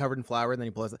scene when he's covered in flour and then he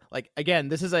blows it? Like again,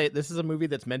 this is a movie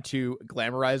that's meant to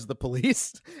glamorize the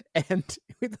police, and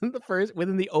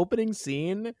within the opening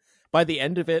scene, by the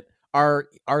end of it, our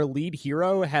lead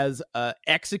hero has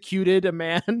executed a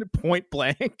man point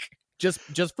blank.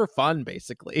 Just for fun,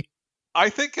 basically. I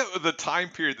think the time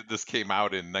period that this came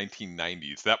out in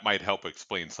 1990s, that might help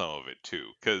explain some of it too,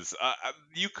 because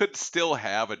you could still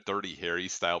have a Dirty Harry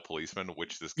style policeman,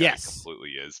 which this guy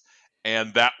completely is,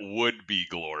 and that would be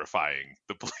glorifying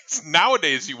the police.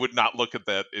 Nowadays, you would not look at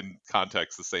that in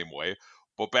context the same way,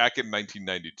 but back in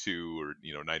 1992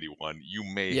 or 91, you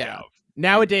may have.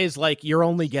 Nowadays, like you're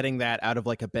only getting that out of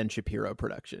like a Ben Shapiro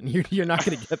production. You're not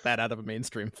going to get that out of a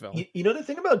mainstream film. The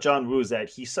thing about John Woo is that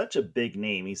he's such a big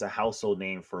name. He's a household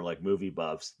name for like movie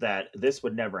buffs that this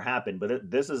would never happen. But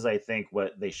this is, I think,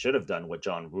 what they should have done with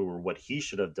John Woo, or what he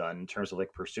should have done in terms of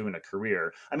like pursuing a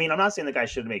career. I mean, I'm not saying the guy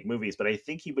shouldn't make movies, but I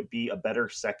think he would be a better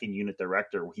second unit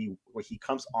director where he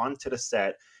comes onto the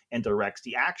set and directs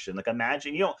the action. Like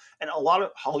imagine, and a lot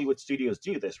of Hollywood studios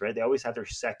do this, right? They always have their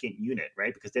second unit,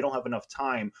 right? Because they don't have enough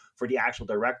time for the actual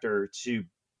director to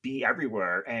be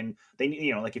everywhere. And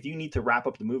they, like if you need to wrap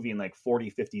up the movie in like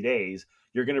 40-50 days,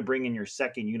 you're going to bring in your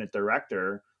second unit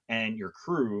director and your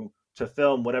crew to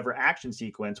film whatever action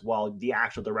sequence, while the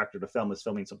actual director of the film is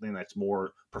filming something that's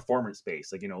more performance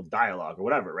based, like, dialogue or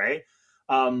whatever, right?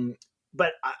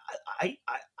 But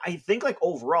I think like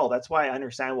overall, that's why I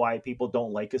understand why people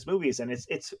don't like his movies. And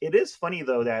it is funny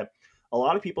though that a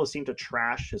lot of people seem to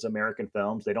trash his American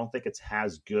films. They don't think it's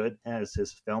as good as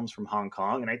his films from Hong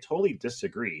Kong. And I totally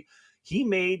disagree. He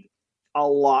made a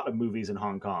lot of movies in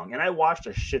Hong Kong, and I watched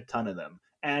a shit ton of them.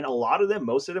 And a lot of them,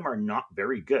 most of them are not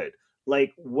very good.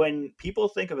 Like when people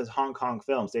think of his Hong Kong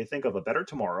films, they think of A Better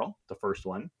Tomorrow, the first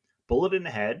one, Bullet in the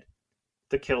Head,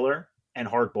 The Killer, and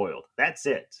Hard Boiled. That's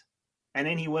it. And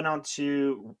then he went on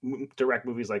to direct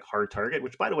movies like Hard Target,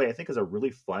 which, by the way, I think is a really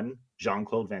fun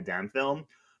Jean-Claude Van Damme film.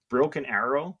 Broken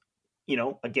Arrow,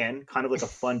 again, kind of like a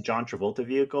fun John Travolta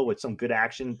vehicle with some good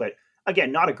action, but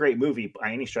again, not a great movie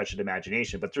by any stretch of the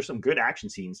imagination, but there's some good action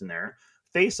scenes in there.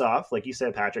 Face Off, like you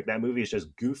said, Patrick, that movie is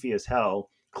just goofy as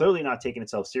hell, clearly not taking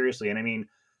itself seriously. And I mean,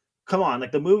 come on,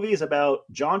 like the movie is about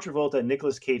John Travolta and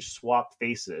Nicolas Cage swap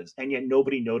faces, and yet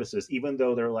nobody notices, even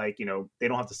though they're like, they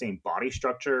don't have the same body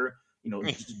structure.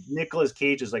 Nicolas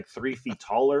Cage is like 3 feet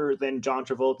taller than John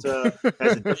Travolta,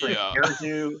 has a different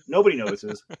hairdo. Nobody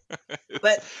notices.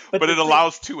 But it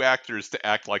allows two actors to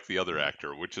act like the other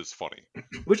actor, which is funny.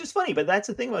 But that's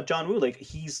the thing about John Woo. Like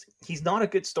he's not a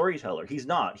good storyteller. He's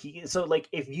not. So like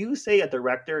if you say a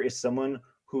director is someone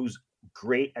who's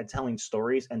great at telling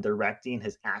stories and directing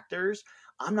his actors,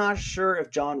 I'm not sure if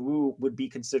John Woo would be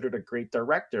considered a great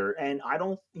director. And I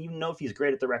don't even know if he's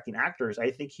great at directing actors.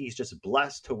 I think he's just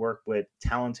blessed to work with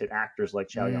talented actors like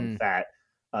Chow Yun-fat,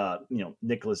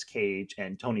 Nicolas Cage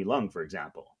and Tony Leung, for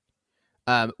example.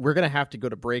 We're going to have to go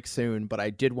to break soon, but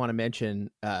I did want to mention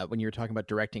when you were talking about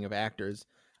directing of actors,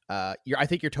 I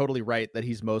think you're totally right that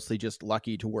he's mostly just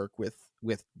lucky to work with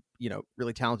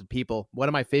really talented people. One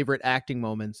of my favorite acting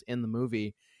moments in the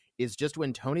movie is just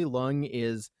when Tony Leung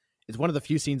is one of the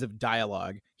few scenes of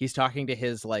dialogue. He's talking to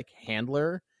his like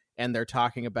handler, and they're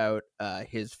talking about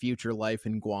his future life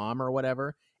in Guam or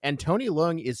whatever. And Tony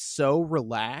Leung is so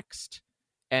relaxed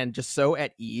and just so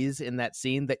at ease in that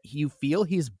scene that you feel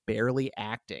he's barely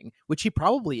acting, which he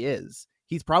probably is.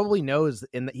 He's probably knows,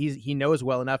 and he knows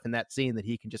well enough in that scene that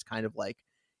he can just kind of like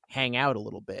hang out a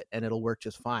little bit and it'll work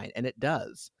just fine. And it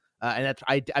does. And that's,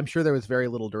 I'm sure there was very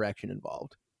little direction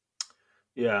involved.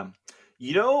 Yeah.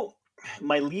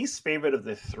 My least favorite of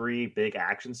the three big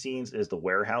action scenes is the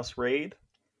warehouse raid.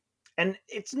 And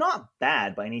it's not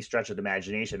bad by any stretch of the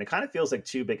imagination. It kind of feels like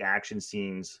two big action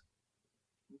scenes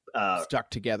stuck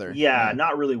together. Yeah,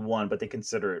 not really one, but they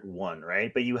consider it one,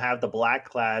 right? But you have the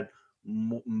black-clad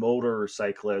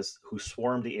motorcyclists who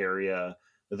swarm the area.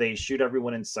 They shoot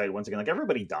everyone in sight. Once again, like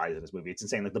everybody dies in this movie. It's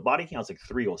insane. Like the body count's like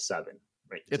 307,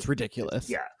 right? It's ridiculous.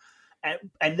 Yeah.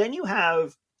 And then you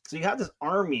have this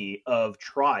army of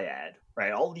Triad,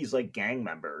 right? All these like gang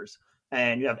members.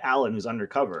 And you have Alan who's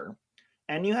undercover.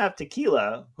 And you have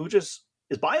Tequila who just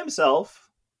is by himself,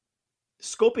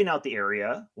 scoping out the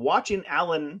area, watching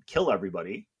Alan kill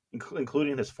everybody,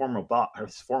 including his former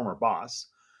boss.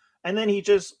 And then he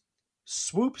just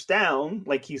swoops down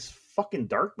like he's fucking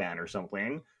Darkman or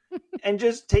something and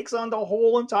just takes on the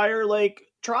whole entire like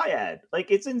Triad.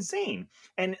 Like it's insane.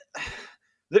 And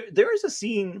there is a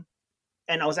scene,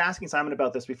 and I was asking Simon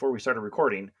about this before we started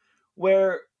recording,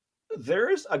 where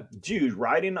there's a dude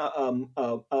riding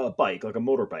a bike, like a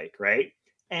motorbike, right?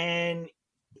 And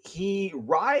he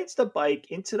rides the bike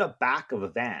into the back of a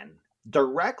van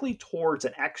directly towards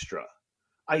an extra.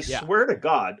 I swear to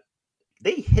God,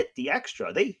 they hit the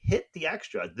extra. Did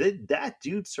that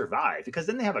dude survive? Because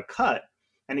then they have a cut,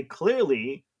 and they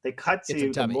cut to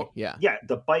a dummy.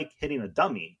 The bike hitting a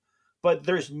dummy. But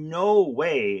there's no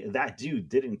way that dude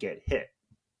didn't get hit.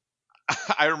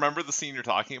 I remember the scene you're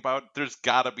talking about. There's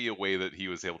got to be a way that he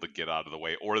was able to get out of the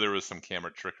way, or there was some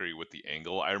camera trickery with the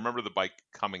angle. I remember the bike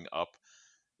coming up,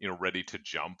 ready to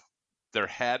jump. There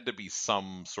had to be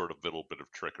some sort of little bit of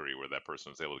trickery where that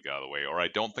person was able to get out of the way, or I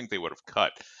don't think they would have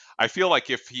cut. I feel like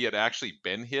if he had actually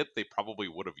been hit, they probably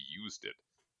would have used it.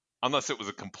 Unless it was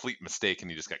a complete mistake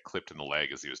and he just got clipped in the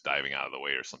leg as he was diving out of the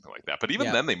way or something like that. But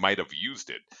even then, they might have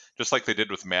used it, just like they did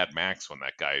with Mad Max when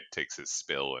that guy takes his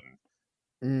spill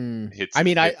and hits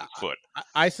his foot.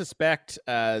 I suspect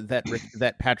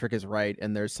that Patrick is right,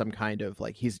 and there's some kind of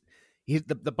like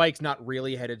the bike's not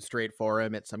really headed straight for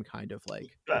him. It's some kind of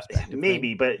like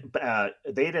maybe, but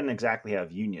they didn't exactly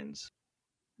have unions.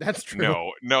 That's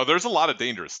true. No, there's a lot of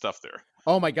dangerous stuff there.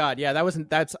 Oh my God, yeah,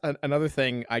 that's another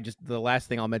thing. The last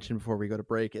thing I'll mention before we go to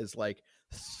break is like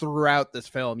throughout this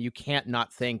film, you can't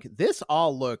not think this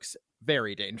all looks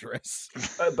very dangerous.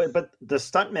 But the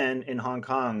stuntmen in Hong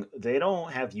Kong, they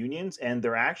don't have unions, and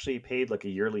they're actually paid like a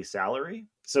yearly salary,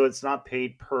 so it's not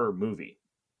paid per movie.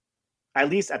 At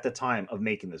least at the time of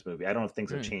making this movie. I don't know if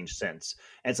things have changed since.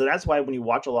 And so that's why when you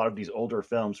watch a lot of these older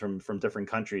films from different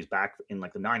countries back in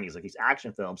like the 90s, like these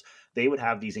action films, they would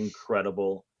have these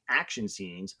incredible action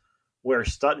scenes where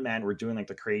stuntmen were doing like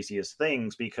the craziest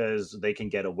things because they can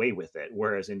get away with it.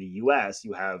 Whereas in the US,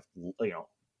 you have,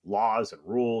 laws and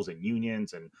rules and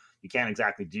unions, and you can't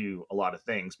exactly do a lot of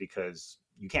things because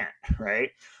you can't,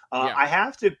 right? I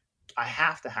have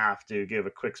to give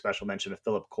a quick special mention to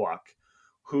Philip Kwok,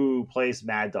 who plays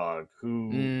Mad Dog,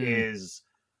 who is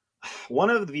one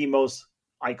of the most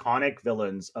iconic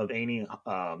villains of any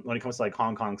when it comes to like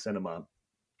Hong Kong cinema.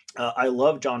 I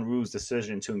love John Woo's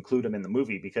decision to include him in the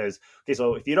movie because,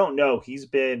 so if you don't know, he's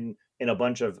been in a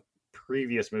bunch of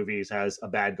previous movies as a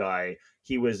bad guy.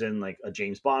 He was in like a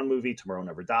James Bond movie, Tomorrow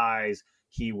Never Dies.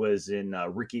 He was in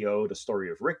Ricky-O, The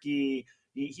Story of Ricky.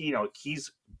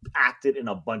 He's acted in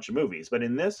a bunch of movies, but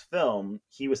in this film,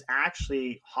 he was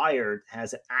actually hired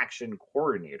as an action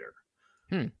coordinator.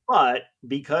 But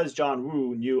because John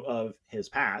Woo knew of his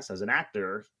past as an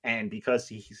actor, and because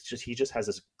he just has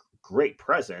this great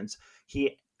presence,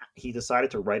 he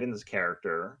decided to write in this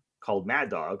character called Mad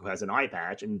Dog, who has an eye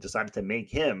patch, and decided to make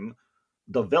him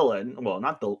the villain.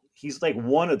 Well, he's like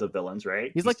one of the villains,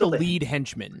 right? He's like the lead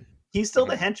henchman. He's still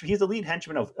the henchman. He's the lead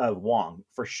henchman of Wong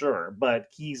for sure, but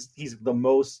he's the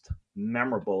most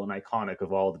memorable and iconic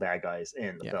of all the bad guys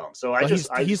in the film. So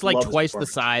he's like twice the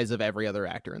size of every other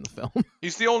actor in the film.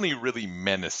 He's the only really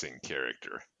menacing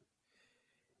character.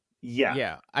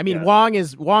 Yeah. I mean, Wong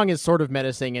is sort of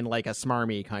menacing in like a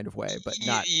smarmy kind of way, but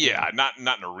not. Yeah, not in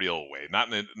a real way.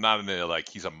 Not in a like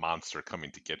he's a monster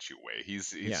coming to get you way.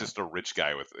 He's just a rich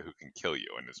guy who can kill you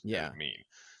and is mean.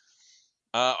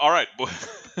 All right.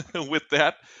 With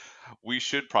that, we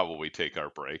should probably take our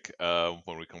break.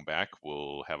 When we come back,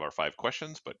 we'll have our 5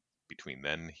 questions. But between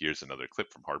then, here's another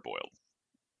clip from Hard Boiled.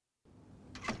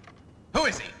 Who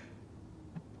is he?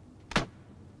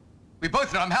 We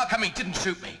both know him. How come he didn't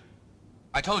shoot me?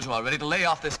 I told you already to lay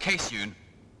off this case, Yoon.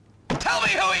 Tell me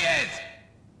who he is!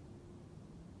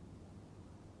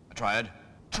 A triad?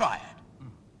 Triad.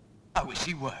 I wish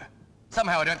he were.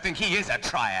 Somehow I don't think he is a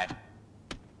triad.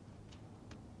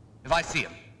 If I see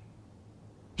him,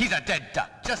 he's a dead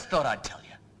duck. Just thought I'd tell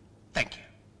you. Thank you.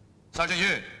 Sergeant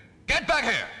Yoon, get back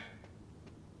here!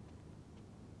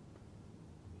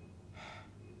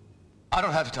 I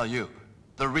don't have to tell you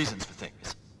the reasons for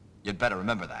things. You'd better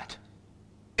remember that.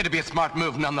 It'd be a smart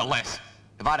move nonetheless.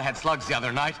 If I'd had slugs the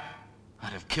other night,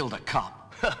 I'd have killed a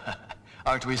cop.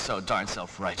 Aren't we so darn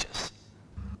self-righteous?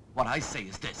 What I say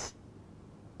is this.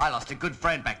 I lost a good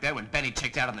friend back there when Benny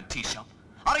checked out on the tea shop.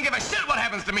 I don't give a shit what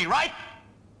happens to me, right?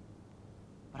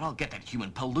 But I'll get that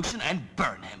human pollution and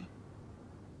burn him.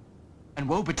 And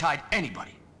woe betide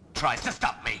anybody tries to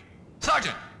stop me.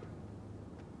 Sergeant!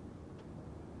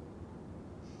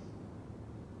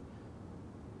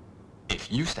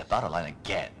 If you step out of line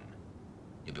again,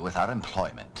 you'll be without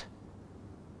employment.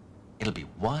 It'll be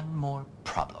one more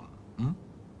problem,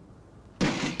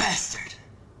 Bastard!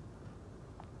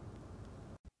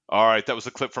 All right, that was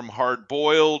a clip from Hard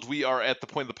Boiled. We are at the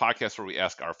point of the podcast where we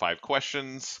ask our 5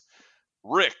 questions.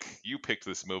 Rick, you picked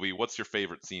this movie. What's your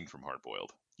favorite scene from Hard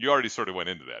Boiled? You already sort of went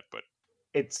into that, but...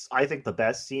 It's, I think, the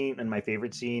best scene and my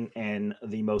favorite scene and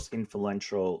the most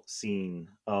influential scene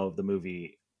of the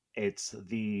movie. It's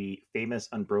the famous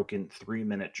unbroken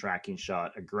 3-minute tracking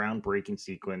shot, a groundbreaking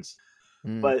sequence.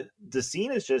 But the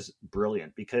scene is just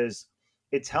brilliant because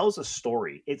it tells a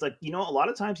story. It's like, you know, a lot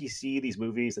of times you see these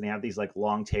movies and they have these like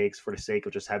long takes for the sake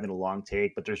of just having a long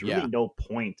take, but there's really no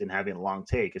point in having a long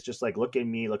take. It's just like, look at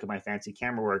me, look at my fancy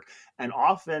camera work. And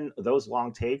often those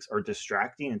long takes are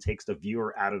distracting and takes the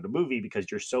viewer out of the movie because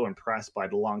you're so impressed by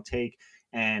the long take.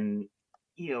 And,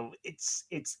 you know, it's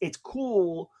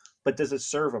cool, but does it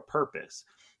serve a purpose?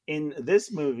 In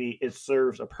this movie, it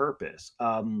serves a purpose.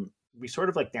 We sort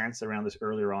of like danced around this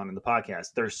earlier on in the podcast.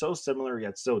 They're so similar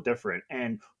yet so different.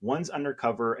 And one's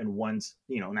undercover and one's,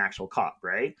 you know, an actual cop,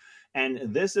 right?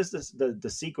 And this is the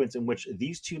sequence in which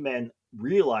these two men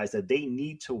realize that they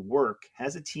need to work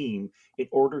as a team in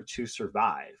order to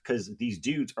survive. Because these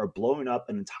dudes are blowing up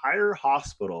an entire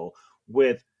hospital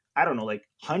with, I don't know, like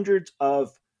hundreds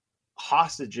of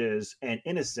hostages and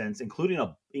innocents, including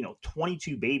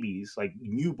 22 babies, like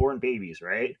newborn babies,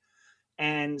 right?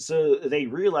 And so they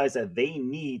realize that they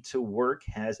need to work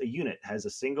as a unit, as a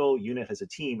single unit, as a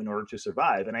team in order to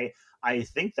survive. And I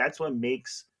think that's what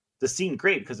makes the scene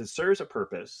great because it serves a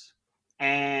purpose.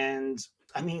 And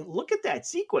I mean, look at that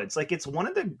sequence. Like, it's one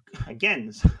of the,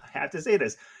 again, I have to say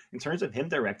this, in terms of him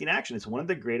directing action, it's one of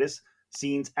the greatest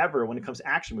scenes ever when it comes to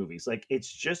action movies. Like,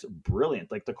 it's just brilliant.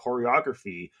 Like the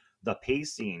choreography, the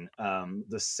pacing,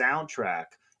 the soundtrack.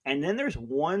 And then there's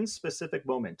one specific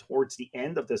moment towards the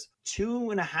end of this 2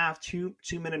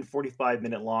 minute and 45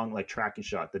 minute long like tracking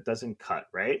shot that doesn't cut,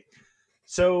 right?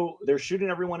 So they're shooting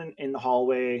everyone in the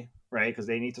hallway, right? Because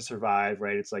they need to survive,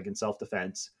 right? It's like in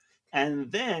self-defense.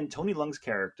 And then Tony Leung's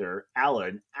character,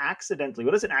 Alan,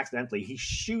 he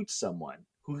shoots someone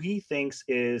who he thinks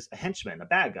is a henchman, a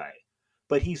bad guy.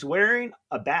 But he's wearing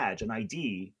a badge, an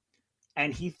ID,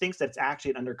 and he thinks that's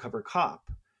actually an undercover cop.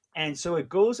 And so it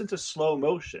goes into slow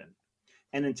motion.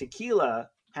 And then Tequila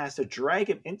has to drag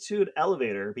him into the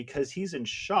elevator because he's in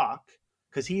shock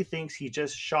because he thinks he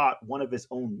just shot one of his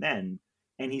own men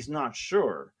and he's not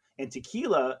sure. And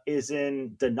Tequila is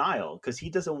in denial because he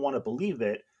doesn't want to believe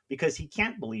it because he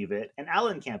can't believe it. And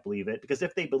Alan can't believe it because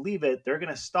if they believe it, they're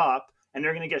going to stop and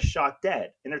they're going to get shot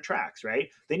dead in their tracks, right?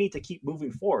 They need to keep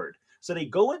moving forward. So they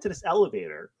go into this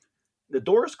elevator, the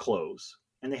doors close,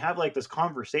 and they have like this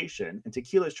conversation, and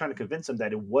Tequila is trying to convince them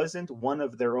that it wasn't one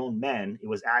of their own men. It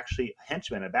was actually a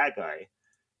henchman, a bad guy.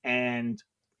 And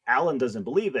Alan doesn't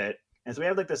believe it. And so we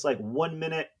have like this like 1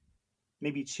 minute,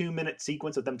 maybe 2 minute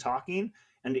sequence of them talking,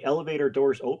 and the elevator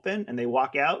doors open and they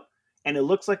walk out and it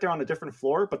looks like they're on a different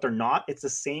floor, but they're not. It's the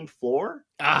same floor.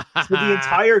 So the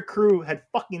entire crew had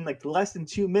fucking like less than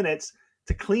 2 minutes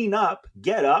to clean up,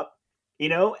 get up, you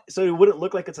know, so it wouldn't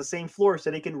look like it's the same floor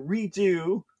so they can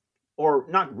redo, or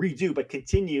not redo, but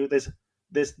continue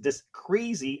this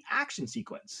crazy action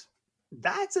sequence.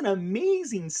 That's an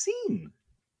amazing scene.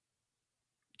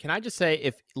 Can I just say,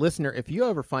 if you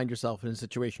ever find yourself in a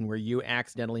situation where you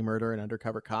accidentally murder an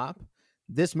undercover cop,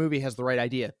 this movie has the right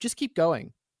idea. Just keep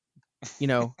going.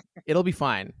 it'll be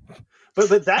fine.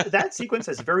 But that sequence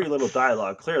has very little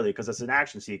dialogue, clearly, because it's an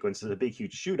action sequence. It's a big,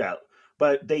 huge shootout.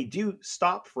 But they do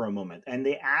stop for a moment, and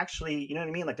they actually, you know what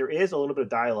I mean? Like, there is a little bit of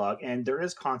dialogue, and there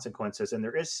is consequences, and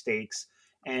there is stakes,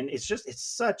 and it's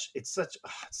such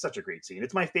a great scene.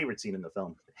 It's my favorite scene in the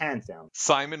film, hands down.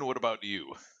 Simon, what about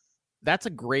you? That's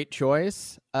a great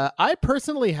choice. I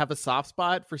personally have a soft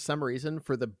spot for some reason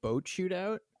for the boat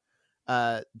shootout.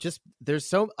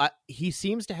 He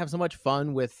seems to have so much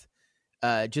fun with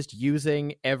just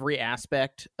using every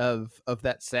aspect of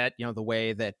that set. The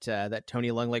way that that Tony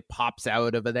Leung like pops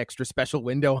out of an extra special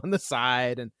window on the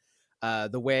side, and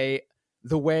the way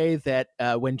that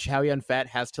when Chow Yun-fat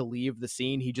has to leave the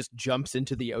scene, he just jumps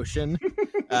into the ocean.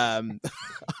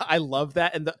 I love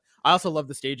that, and I also love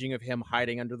the staging of him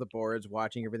hiding under the boards,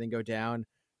 watching everything go down.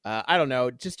 I don't know,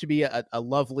 just to be a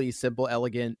lovely, simple,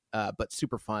 elegant, but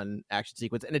super fun action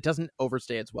sequence, and it doesn't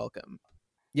overstay its welcome.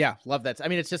 Yeah, love that. I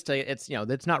mean,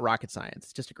 it's not rocket science.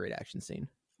 It's just a great action scene.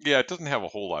 Yeah, it doesn't have a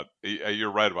whole lot.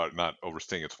 You're right about not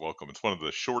overstaying its welcome. It's one of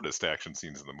the shortest action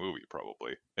scenes in the movie,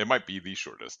 probably. It might be the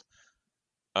shortest.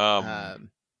 But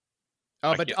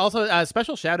also a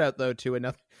special shout out though to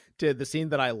the scene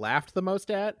that I laughed the most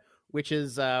at, which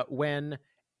is when,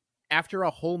 after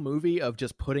a whole movie of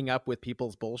just putting up with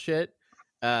people's bullshit,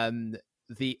 the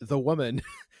woman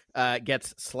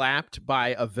gets slapped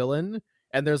by a villain,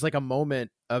 and there's like a moment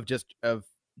of just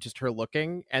her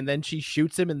looking, and then she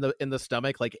shoots him in the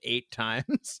stomach like 8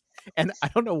 times. And I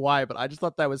don't know why, but I just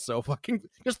thought that was so fucking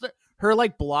just her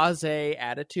like blasé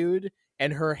attitude.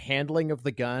 And her handling of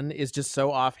the gun is just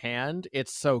so offhand.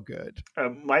 It's so good.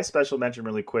 My special mention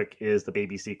really quick is the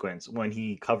baby sequence when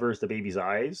he covers the baby's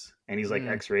eyes and he's like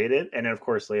X-rated. And then of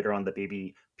course later on the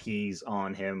baby pees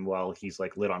on him while he's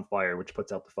like lit on fire, which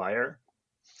puts out the fire.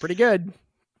 Pretty good.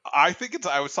 I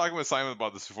was talking with Simon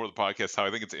about this before the podcast, how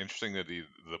I think it's interesting that the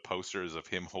posters of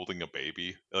him holding a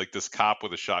baby, like this cop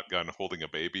with a shotgun holding a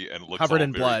baby, and looks covered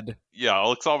in blood. Yeah, it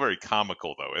looks all very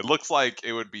comical though. It looks like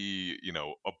it would be,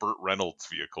 a Burt Reynolds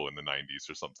vehicle in the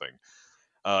 90s or something.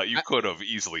 You could have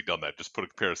easily done that. Just put a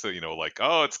comparison, like,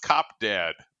 oh, it's Cop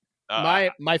Dad.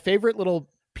 My favorite little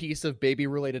piece of baby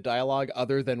related dialogue,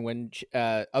 other than when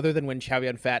Chow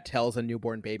Yun-fat tells a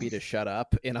newborn baby to shut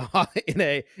up in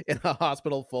a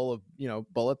hospital full of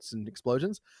bullets and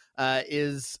explosions,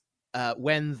 is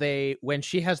when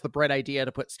she has the bright idea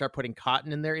to start putting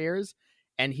cotton in their ears,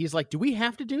 and he's like, "Do we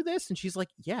have to do this?" And she's like,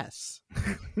 "Yes."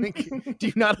 Do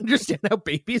you not understand how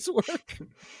babies work?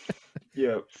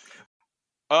 Yeah.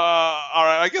 All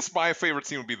right. I guess my favorite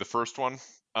scene would be the first one.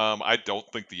 I don't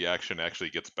think the action actually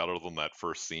gets better than that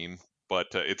first scene, but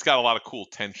it's got a lot of cool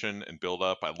tension and build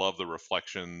up. I love the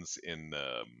reflections in,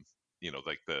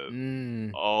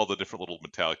 all the different little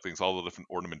metallic things, all the different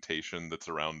ornamentation that's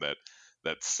around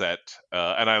that set.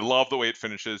 And I love the way it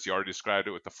finishes. You already described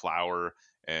it with the flower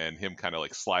and him kind of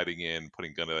like sliding in,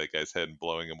 putting a gun to that guy's head and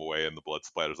blowing him away, and the blood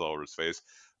splatters all over his face.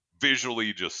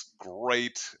 Visually just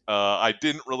great. I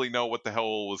didn't really know what the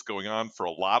hell was going on for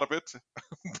a lot of it,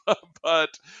 but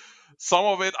some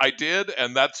of it I did,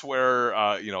 and that's where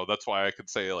that's why I could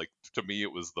say, like, to me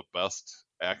it was the best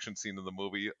action scene in the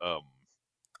movie.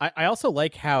 I also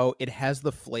like how it has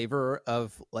the flavor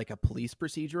of like a police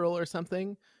procedural or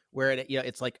something, where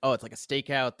it's like, oh, it's like a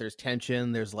stakeout. There's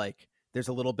tension. There's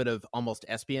a little bit of almost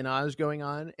espionage going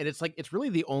on, and it's like it's really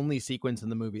the only sequence in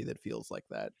the movie that feels like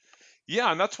that.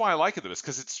 Yeah, and that's why I like it the best,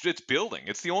 because it's building.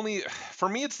 It's the only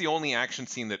action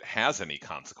scene that has any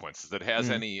consequences, that has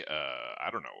any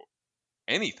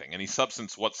any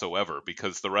substance whatsoever,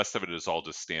 because the rest of it is all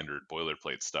just standard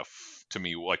boilerplate stuff to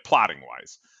me, like plotting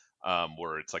wise,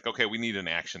 where it's like, okay, we need an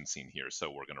action scene here, so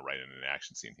we're going to write in an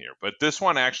action scene here. But this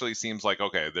one actually seems like,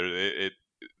 okay,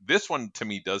 this one to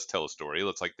me does tell a story.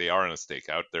 It's like they are in a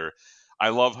stakeout. I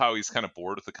love how he's kind of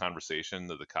bored with the conversation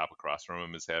that the cop across from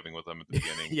him is having with him at the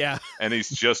beginning. Yeah. And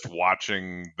he's just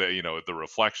watching the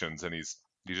reflections, and he's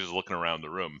just looking around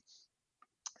the room.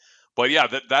 But yeah,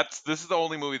 this is the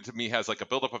only movie that to me has like a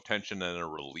buildup of tension and a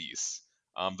release.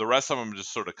 The rest of them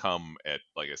just sort of come at,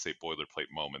 like I say,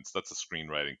 boilerplate moments. That's a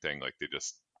screenwriting thing. Like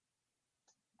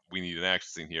we need an action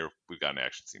scene here. We've got an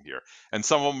action scene here. And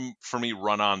some of them for me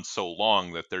run on so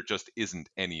long that there just isn't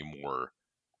any more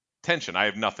tension. I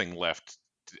have nothing left.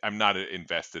 I'm not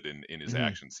invested in his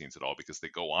action scenes at all, because they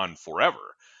go on forever.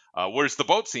 Whereas the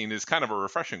boat scene is kind of a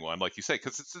refreshing one, like you say,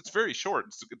 because it's very short.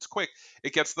 It's quick.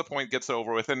 It gets to the point, gets it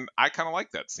over with, and I kind of like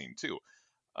that scene too,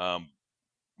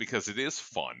 because it is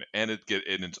fun and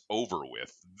it's over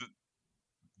with.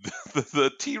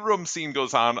 The tea room scene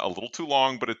goes on a little too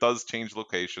long, but it does change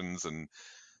locations, and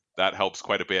that helps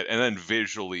quite a bit. And then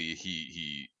visually,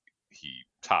 he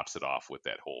tops it off with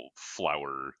that whole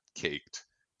flour caked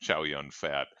Chow Yun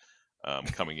Fat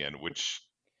coming in, which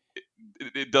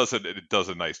it does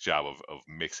a nice job of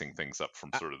mixing things up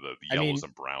from sort of the yellows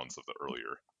and browns of the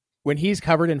earlier. When he's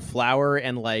covered in flour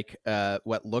and like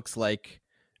what looks like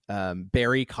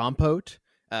berry compote,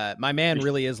 my man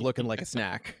really is looking like a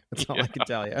snack. That's all I can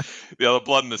tell you. Yeah, the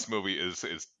blood in this movie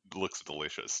looks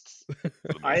delicious.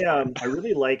 I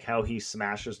really like how he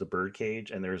smashes the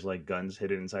birdcage and there's like guns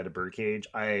hidden inside a birdcage.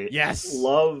 I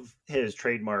love his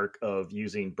trademark of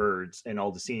using birds in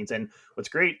all the scenes. And what's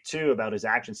great too about his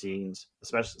action scenes,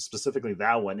 especially specifically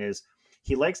that one, is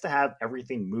he likes to have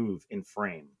everything move in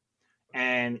frame.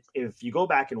 And if you go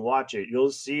back and watch it,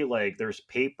 you'll see like there's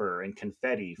paper and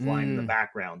confetti flying in the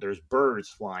background. There's birds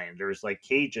flying. There's like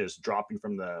cages dropping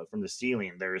from the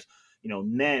ceiling. There's, you know,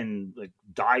 men like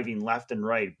diving left and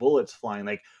right, bullets flying.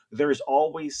 Like there's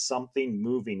always something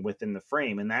moving within the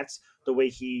frame. And that's the way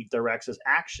he directs his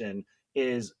action,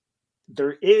 is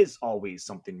there is always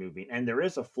something moving and there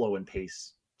is a flow and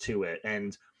pace to it.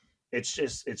 And it's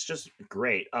just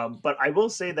great. But I will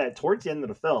say that towards the end of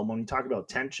the film, when we talk about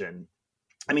tension,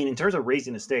 I mean, in terms of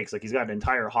raising the stakes, like he's got an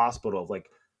entire hospital of like,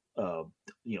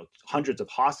 you know, hundreds of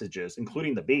hostages,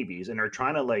 including the babies, and they're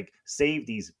trying to like save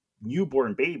these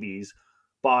newborn babies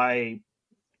by,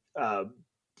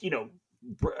 you know,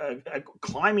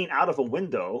 climbing out of a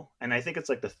window. And I think it's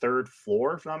like the 3rd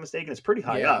floor, if I'm not mistaken. It's pretty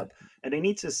high up. And they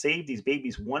need to save these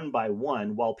babies one by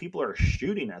one while people are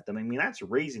shooting at them. I mean, that's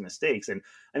raising the stakes. And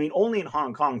I mean, only in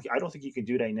Hong Kong, I don't think you can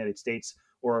do that in the United States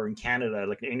or in Canada,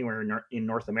 like anywhere in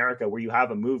North America, where you have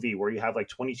a movie where you have like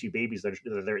 22 babies that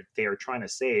they are trying to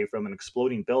save from an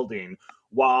exploding building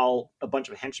while a bunch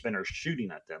of henchmen are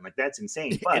shooting at them. Like that's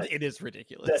insane. But it is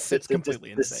ridiculous. It's completely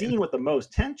insane. The scene with the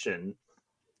most tension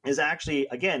is actually,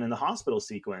 again, in the hospital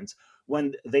sequence,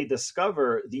 when they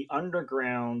discover the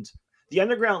underground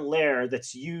lair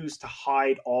that's used to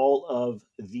hide all of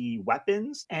the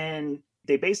weapons. And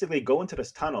they basically go into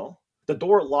this tunnel. The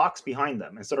door locks behind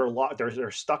them, and so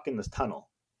they're stuck in this tunnel.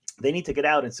 They need to get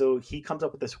out, and so he comes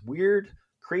up with this weird,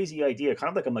 crazy idea, kind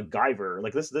of like a MacGyver.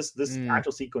 Like this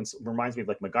actual sequence reminds me of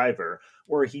like MacGyver,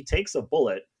 where he takes a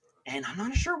bullet, and I'm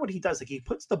not sure what he does. Like he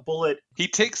puts the bullet. He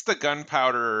takes the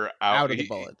gunpowder out of the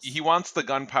bullets. He wants the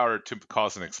gunpowder to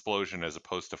cause an explosion as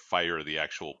opposed to fire the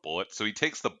actual bullet. So he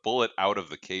takes the bullet out of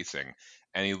the casing,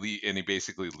 and he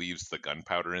basically leaves the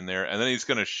gunpowder in there, and then he's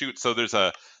going to shoot. So there's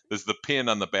the pin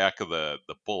on the back of the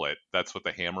bullet. That's what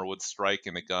the hammer would strike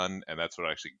in the gun, and that's what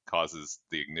actually causes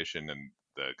the ignition and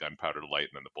the gunpowder to light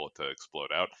and then the bullet to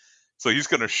explode out. So he's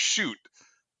going to shoot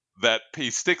that.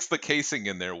 He sticks the casing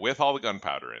in there with all the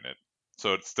gunpowder in it,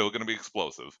 so it's still going to be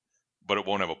explosive, but it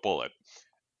won't have a bullet.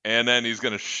 And then he's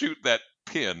going to shoot that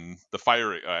pin, the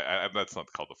firing. That's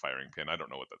not called the firing pin. I don't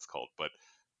know what that's called, but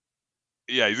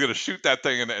yeah, he's gonna shoot that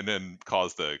thing and then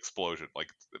cause the explosion. Like,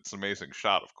 it's an amazing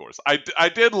shot, of course. I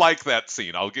did like that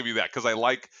scene. I'll give you that, because I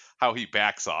like how he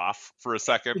backs off for a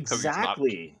second.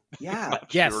 Exactly. Yeah.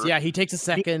 He takes a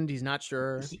second. He's not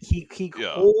sure. He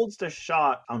holds the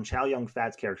shot on Chow Yun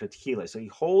Fat's character Tequila. So he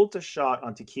holds the shot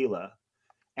on Tequila,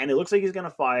 and it looks like he's gonna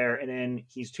fire, and then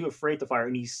he's too afraid to fire,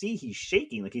 and you see he's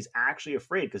shaking, like he's actually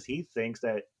afraid because he thinks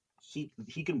that he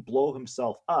can blow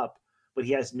himself up. But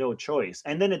he has no choice.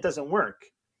 And then it doesn't work.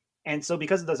 And so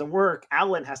because it doesn't work,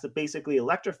 Alan has to basically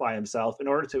electrify himself in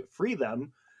order to free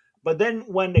them. But then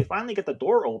when they finally get the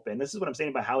door open, this is what I'm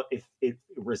saying about how if it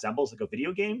resembles like a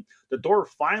video game, the door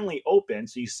finally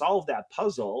opens. So you solve that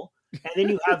puzzle. And then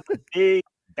you have the big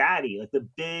baddie, like the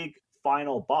big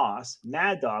final boss,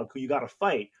 Mad Dog, who you got to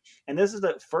fight. And this is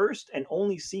the first and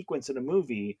only sequence in the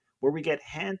movie where we get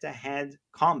hand-to-hand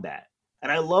combat.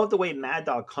 And I love the way Mad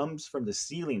Dog comes from the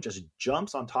ceiling, just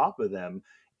jumps on top of them.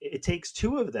 It takes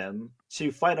 2 of them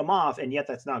to fight him off, and yet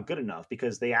that's not good enough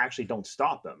because they actually don't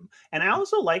stop him. And I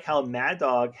also like how Mad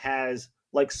Dog has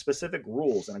like specific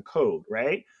rules and a code,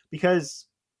 right? Because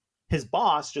his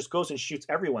boss just goes and shoots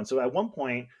everyone. So at one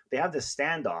point they have this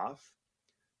standoff,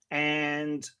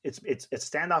 and it's a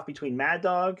standoff between Mad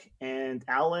Dog and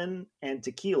Alan and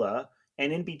Tequila.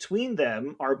 And in between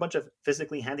them are a bunch of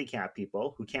physically handicapped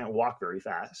people who can't walk very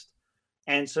fast.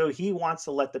 And so he wants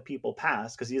to let the people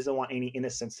pass because he doesn't want any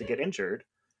innocents to get injured.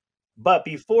 But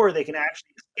before they can actually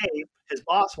escape, his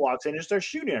boss walks in and starts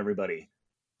shooting everybody.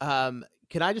 Can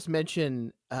I just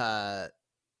mention, Mad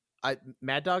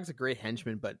Dog's a great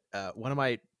henchman, but one of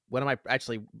my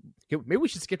actually, maybe we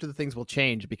should skip to the things we'll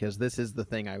change, because this is the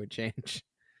thing I would change.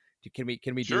 Can we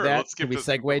sure, do that? Let's skip Can we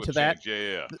segue to that?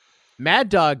 Yeah. Mad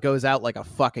Dog goes out like a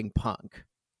fucking punk.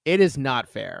 It is not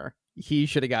fair. He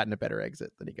should have gotten a better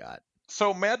exit than he got.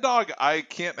 So Mad Dog, I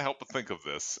can't help but think of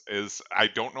this is I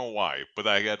don't know why, but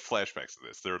I had flashbacks to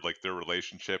this. Their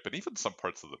relationship and even some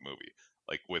parts of the movie,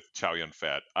 like with Chow Yun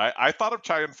Fat. I thought of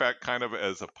Chow Yun Fat kind of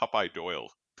as a Popeye Doyle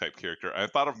type character. I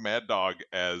thought of Mad Dog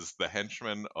as the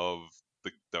henchman of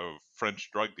the French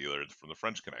drug dealer from the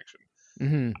French Connection.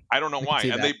 Mm-hmm. I don't know why,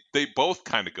 and they both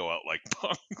kind of go out like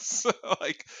punks.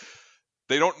 Like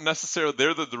they don't necessarily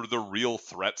they're the real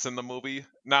threats in the movie.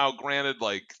 Now, granted,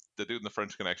 like the dude in the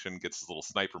French Connection gets his little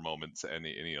sniper moments, and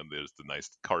there's the nice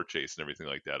car chase and everything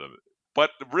like that.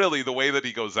 But really, the way that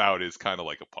he goes out is kind of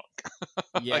like a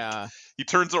punk. Yeah, like, he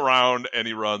turns around and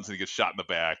he runs and he gets shot in the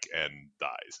back and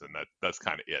dies, and that's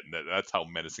kind of it. And that's how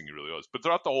menacing he really was. But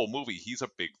throughout the whole movie, he's a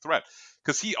big threat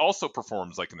because he also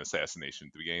performs like an assassination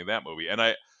at the beginning of that movie, and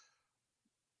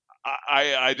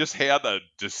I just had a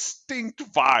distinct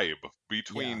vibe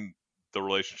between the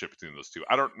relationship between those two.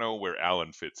 I don't know where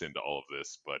Alan fits into all of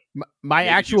this, but my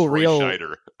actual real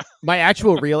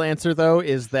answer though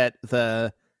is that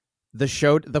the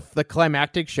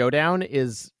climactic showdown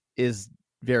is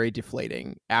very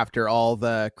deflating after all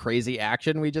the crazy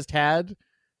action we just had.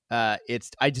 I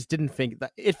just didn't think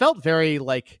that it felt very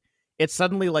like it's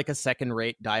suddenly like a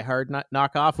second-rate Die Hard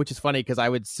knockoff, which is funny because I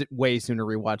would way sooner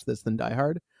rewatch this than Die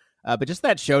Hard. But just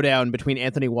that showdown between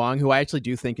Anthony Wong, who I actually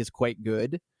do think is quite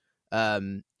good,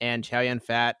 and Chow Yun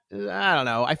Fat, I don't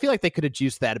know. I feel like they could have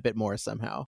juiced that a bit more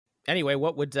somehow. Anyway,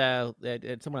 what would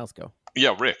someone else go?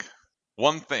 Yeah, Rick.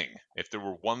 One thing. If there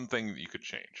were one thing that you could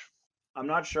change. I'm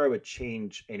not sure I would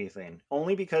change anything.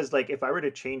 Only because, like, if I were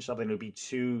to change something, it would be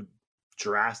too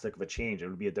drastic of a change. It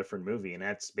would be a different movie, and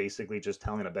that's basically just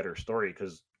telling a better story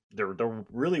because there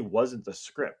really wasn't a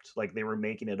script. Like, they were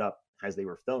making it up as they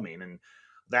were filming, and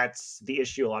that's the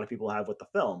issue a lot of people have with the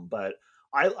film. But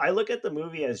I look at the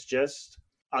movie as just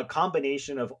a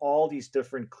combination of all these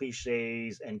different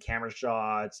cliches and camera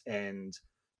shots and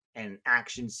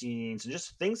action scenes and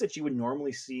just things that you would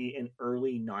normally see in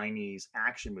early 90s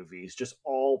action movies, just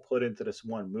all put into this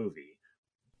one movie.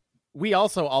 We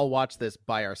also all watched this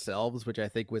by ourselves, which I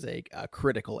think was a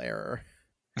critical error.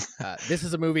 This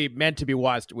is a movie meant to be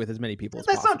watched with as many people as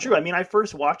possible. That's not true. I mean, I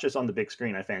first watched this on the big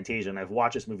screen at Fantasia, and I've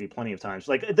watched this movie plenty of times.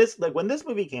 Like when this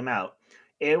movie came out,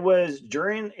 it was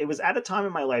at a time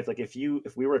in my life, like if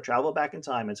we were to travel back in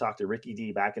time and talk to Ricky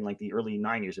D back in like the early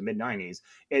 90s or mid 90s,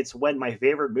 it's when my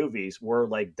favorite movies were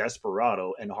like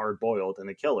Desperado and Hard Boiled and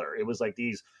The Killer. It was like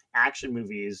these action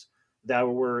movies that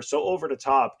were so over the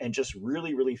top and just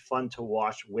really, really fun to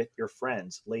watch with your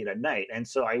friends late at night. And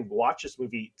so I watched this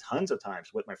movie tons of times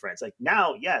with my friends. Like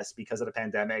now, yes, because of the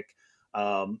pandemic,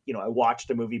 I watched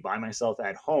the movie by myself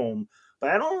at home, but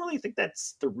I don't really think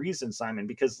that's the reason, Simon,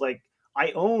 because like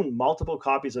I own multiple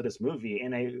copies of this movie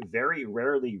and I very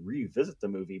rarely revisit the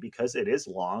movie because it is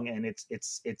long and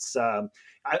it's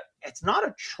not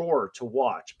a chore to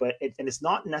watch, but it's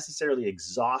not necessarily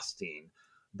exhausting,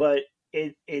 but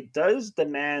it does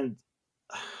demand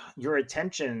your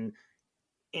attention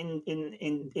in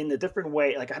a different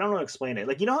way. Like, I don't know how to explain it.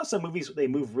 Like, you know how some movies, they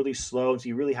move really slow, so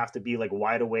you really have to be like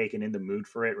wide awake and in the mood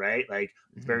for it, right? Like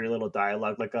very little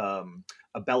dialogue, like a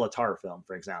Bela Tarr film,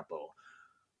 for example.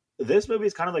 This movie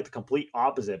is kind of like the complete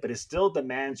opposite, but it still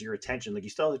demands your attention. Like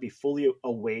you still have to be fully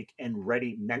awake and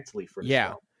ready mentally for this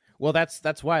film. Well,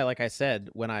 that's why, like I said,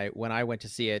 when I went to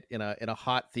see it in a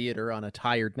hot theater on a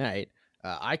tired night,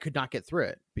 I could not get through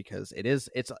it because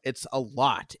it's a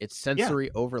lot. It's sensory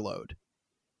overload.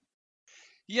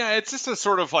 Yeah, it's just a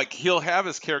sort of like he'll have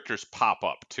his characters pop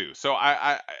up too. So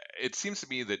it seems to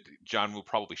me that John Woo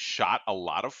probably shot a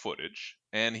lot of footage,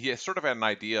 and he sort of had an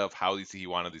idea of how he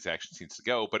wanted these action scenes to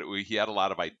go, but he had a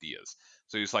lot of ideas.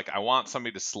 So he's like, I want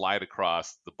somebody to slide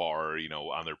across the bar,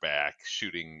 on their back,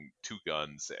 shooting two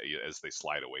guns as they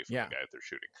slide away from the guy that they're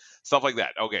shooting. Stuff like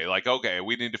that. Okay,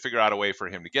 we need to figure out a way for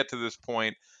him to get to this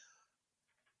point.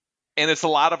 And it's a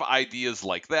lot of ideas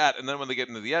like that. And then when they get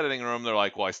into the editing room, they're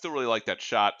like, well, I still really like that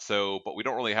shot. But we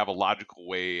don't really have a logical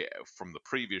way from the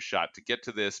previous shot to get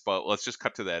to this, but let's just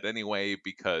cut to that anyway,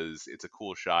 because it's a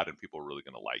cool shot and people are really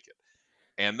going to like it.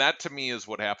 And that to me is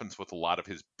what happens with a lot of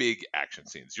his big action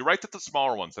scenes. You're right that the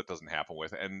smaller ones that doesn't happen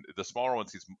with, and the smaller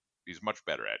ones he's much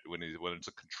better at when it's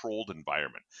a controlled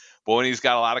environment. But when he's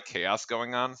got a lot of chaos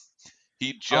going on,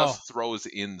 he just throws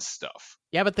in stuff.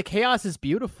 Yeah, but the chaos is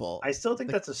beautiful. I still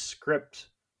think that's a script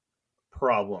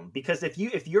problem, because if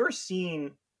your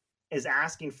scene is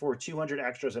asking for 200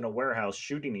 extras in a warehouse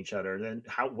shooting each other, then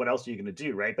what else are you going to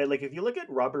do, right? But like if you look at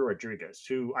Robert Rodriguez,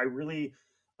 who I really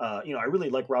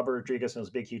like Robert Rodriguez, and I was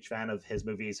a big, huge fan of his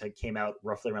movies. That came out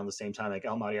roughly around the same time. Like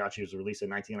El Mariachi was released in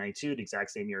 1992, the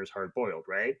exact same year as Hard Boiled,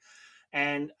 right?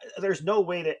 And there's no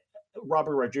way that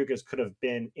Robert Rodriguez could have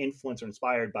been influenced or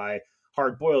inspired by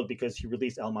Hard Boiled because he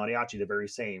released El Mariachi the very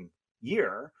same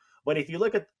year. But if you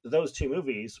look at those two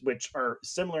movies, which are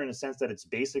similar in the sense that it's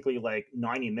basically like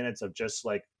 90 minutes of just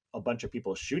like a bunch of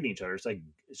people shooting each other. It's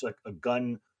like a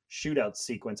gun shootout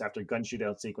sequence after gun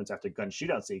shootout sequence after gun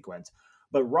shootout sequence.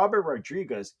 But Robert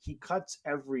Rodriguez, he cuts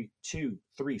every 2-3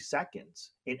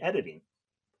 seconds in editing,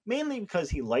 mainly because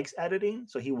he likes editing.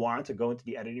 So he wanted to go into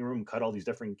the editing room and cut all these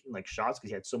different like shots because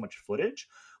he had so much footage.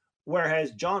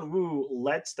 Whereas John Woo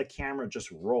lets the camera just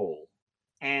roll.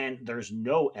 And there's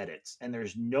no edits and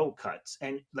there's no cuts.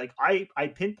 And like I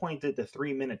pinpointed the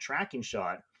 3-minute tracking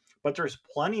shot, but there's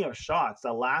plenty of shots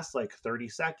that last like 30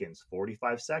 seconds,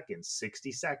 45 seconds,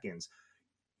 60 seconds.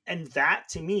 And that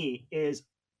to me is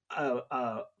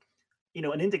an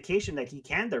indication that he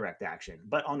can direct action.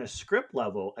 But on a script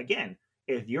level, again,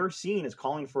 if your scene is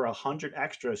calling for 100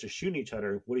 extras to shoot each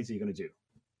other, what is he going to do?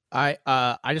 I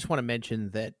just want to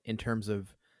mention that in terms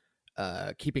of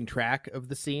keeping track of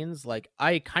the scenes, like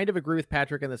I kind of agree with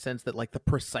Patrick in the sense that like the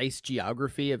precise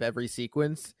geography of every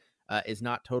sequence is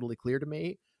not totally clear to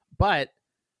me, but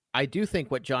I do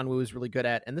think what John Woo is really good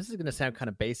at, and this is going to sound kind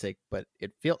of basic, but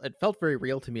it felt very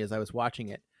real to me as I was watching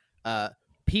it.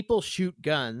 People shoot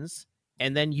guns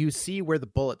and then you see where the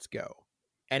bullets go,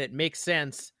 and it makes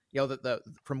sense, that the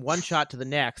from one shot to the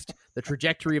next, the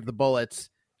trajectory of the bullets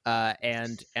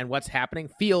and what's happening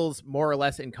feels more or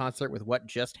less in concert with what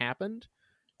just happened.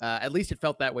 At least it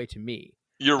felt that way to me.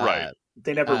 You're right.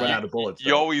 They never run out of bullets.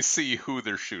 You always see who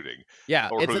they're shooting. Yeah,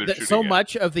 so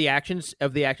much of the action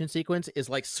sequence is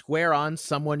like square on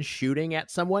someone shooting at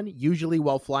someone, usually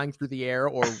while flying through the air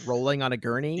or rolling on a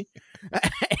gurney,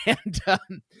 and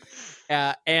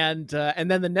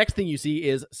then the next thing you see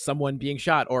is someone being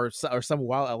shot or some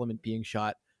wild element being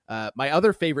shot. My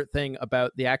other favorite thing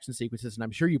about the action sequences, and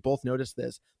I'm sure you both noticed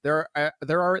this, there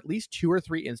are at least 2 or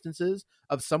 3 instances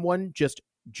of someone just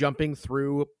jumping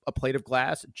through a plate of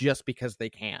glass just because they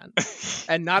can,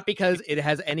 and not because it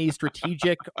has any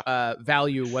strategic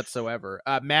value whatsoever.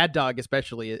 Mad Dog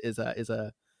especially is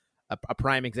a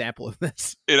prime example of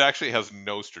this. It actually has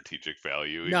no strategic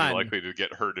value. None. You're likely to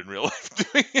get hurt in real life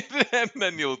doing it, and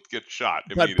then you'll get shot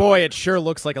But boy, it sure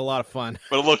looks like a lot of fun.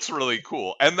 But it looks really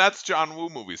cool. And that's John Woo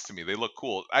movies to me. They look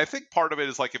cool. I think part of it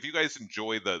is like, if you guys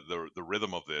enjoy the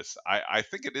rhythm of this, I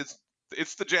think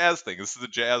it's the jazz thing. This is the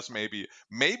jazz, maybe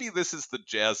this is the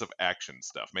jazz of action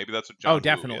stuff. Maybe that's what John Woo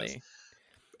definitely is.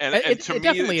 And to me,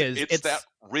 definitely is. It's that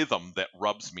rhythm that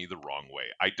rubs me the wrong way.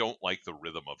 I don't like the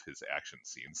rhythm of his action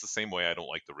scenes the same way I don't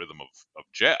like the rhythm of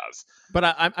jazz.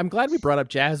 But I'm glad we brought up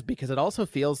jazz, because it also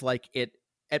feels like it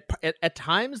at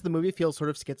times the movie feels sort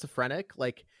of schizophrenic.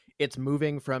 Like it's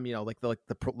moving from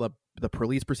the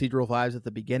police procedural vibes at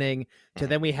the beginning to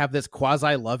then we have this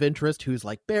quasi love interest who's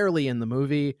like barely in the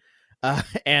movie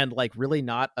and like really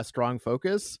not a strong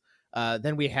focus.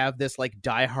 Then we have this like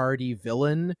die-hardy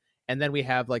villain. And then we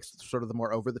have like sort of the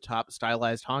more over the top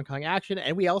stylized Hong Kong action.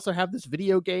 And we also have this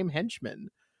video game henchman.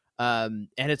 And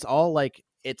it's all like,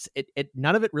 it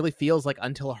none of it really feels like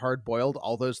Until Hard Boiled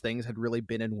all those things had really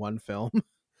been in one film.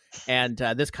 And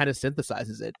this kind of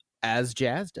synthesizes it as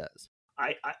jazz does.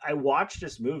 I watched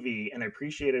this movie and I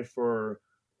appreciate it for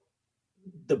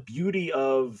the beauty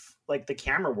of like the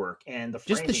camera work and the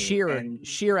just the sheer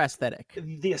aesthetic,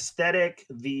 the aesthetic,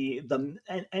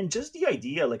 and just the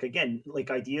idea, like again,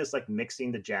 like ideas like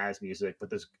mixing the jazz music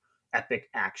with this epic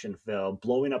action film,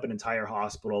 blowing up an entire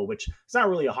hospital, which it's not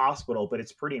really a hospital, but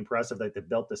it's pretty impressive that they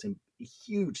built this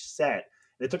huge set.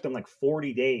 It took them like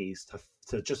 40 days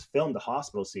to just film the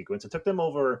hospital sequence. It took them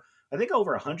over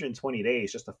 120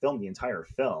 days just to film the entire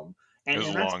film. And it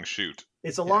was a long shoot.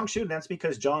 It's a long shoot, and that's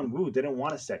because John Woo didn't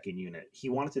want a second unit. He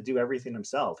wanted to do everything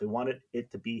himself. He wanted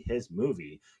it to be his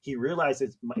movie. He realized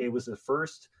it was the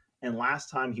first and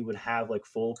last time he would have like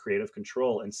full creative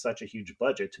control and such a huge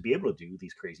budget to be able to do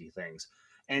these crazy things.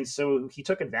 And so he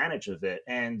took advantage of it.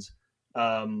 And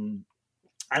I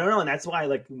don't know. And that's why,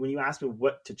 like, when you ask me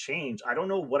what to change, I don't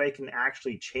know what I can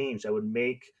actually change that would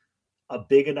make a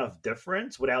big enough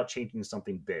difference without changing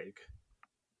something big.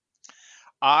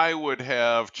 I would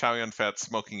have Chow Yun-fat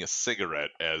smoking a cigarette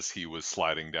as he was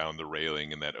sliding down the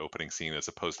railing in that opening scene, as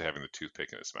opposed to having the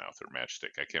toothpick in his mouth or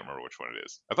matchstick. I can't remember which one it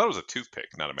is. I thought it was a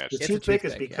toothpick, not a matchstick. The toothpick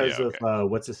is because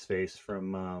of what's his face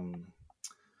from.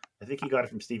 I think he got it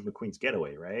from Steve McQueen's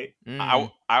Getaway, right?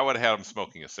 I would have had him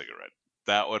smoking a cigarette.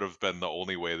 That would have been the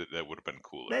only way that would have been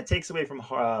cooler. That takes away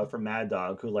from Mad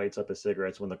Dog, who lights up his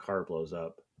cigarettes when the car blows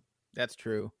up. That's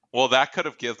true. Well, that could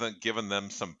have given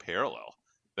them some parallel.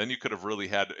 Then you could have really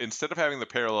had, instead of having the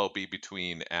parallel be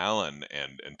between Alan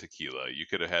and Tequila, you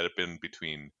could have had it been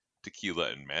between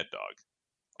Tequila and Mad Dog.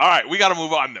 All right, we got to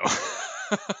move on though.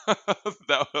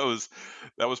 that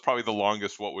was probably the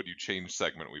longest "What would you change"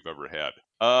 segment we've ever had.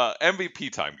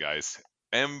 MVP time, guys.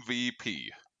 MVP.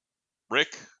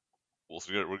 Rick,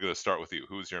 we're going to start with you.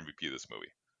 Who's your MVP of this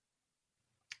movie?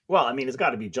 Well, I mean, it's got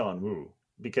to be John Woo,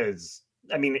 because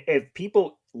I mean, if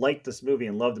people like this movie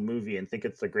and love the movie and think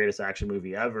it's the greatest action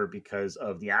movie ever because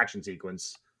of the action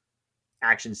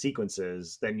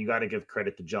sequences, then you got to give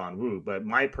credit to John Woo. But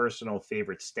my personal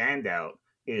favorite standout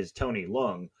is Tony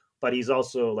Leung, but he's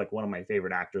also like one of my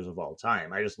favorite actors of all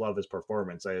time. I just love his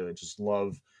performance. I just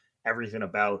love everything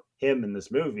about him in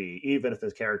this movie, even if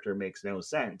his character makes no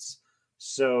sense.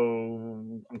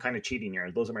 So I'm kind of cheating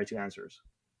here. Those are my two answers.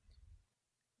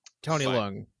 Tony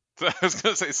Leung. I was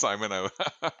going to say Simon.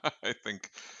 I think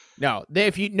no.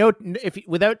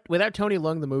 Without Tony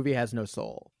Leung, the movie has no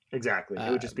soul. Exactly.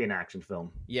 It would just be an action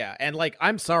film. Yeah, and like,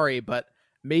 I'm sorry, but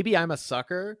maybe I'm a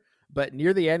sucker. But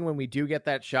near the end, when we do get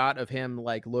that shot of him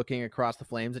like looking across the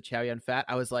flames at Chow Yun-fat,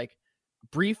 I was like,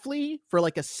 briefly for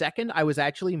like a second, I was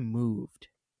actually moved.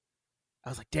 I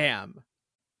was like, damn.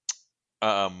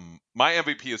 My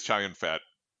MVP is Chow Yun-fat.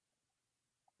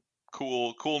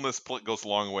 Coolness goes a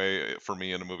long way for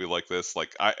me in a movie like this.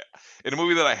 Like in a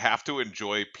movie that I have to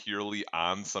enjoy purely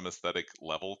on some aesthetic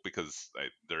level, because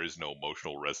there is no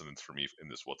emotional resonance for me in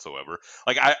this whatsoever.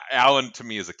 Like Alan, to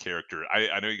me, as a character,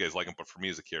 I know you guys like him, but for me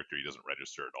as a character, he doesn't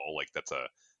register at all. Like that's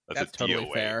a totally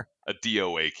DOA, fair. A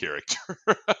DOA character.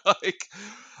 Like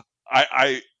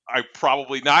I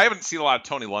probably, now I haven't seen a lot of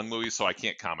Tony Leung movies, so I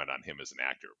can't comment on him as an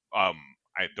actor.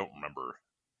 I don't remember.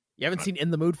 You haven't seen In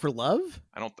the Mood for Love?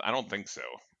 I don't think so.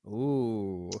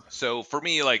 Ooh. So for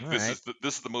me, like, All this right.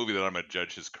 is the movie that I'm gonna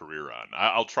judge his career on.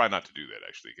 I'll try not to do that,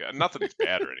 actually. Not that he's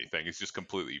bad or anything. He's just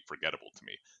completely forgettable to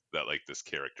me, that like this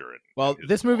character. Well,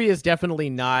 this movie is definitely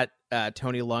not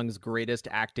Tony Leung's greatest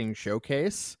acting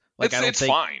showcase. Like, it's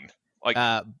fine.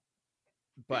 Like,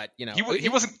 but you know, he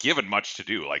wasn't given much to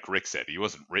do. Like Rick said, he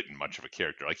wasn't written much of a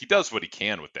character. Like, he does what he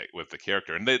can with the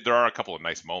character, and there are a couple of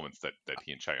nice moments that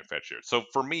he and Chow Yun-fat share. So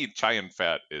for me, Chow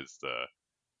Yun-fat is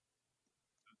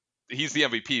he's the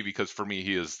MVP, because for me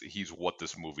he's what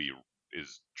this movie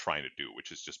is trying to do,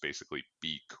 which is just basically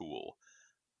be cool,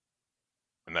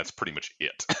 and that's pretty much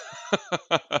it.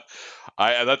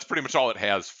 That's pretty much all it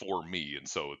has for me, and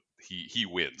so he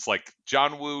wins. Like,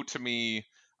 John Woo, to me,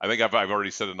 I think I've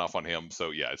already said enough on him, so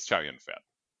yeah, it's Chow Yun-fat,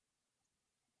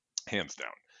 hands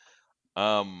down.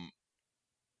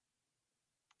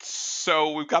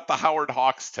 So we've got the Howard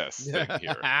Hawks test thing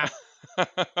here.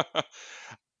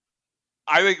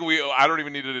 I think I don't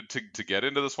even need to get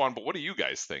into this one, but what do you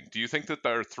guys think? Do you think that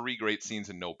there are 3 great scenes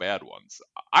and no bad ones?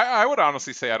 I would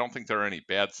honestly say I don't think there are any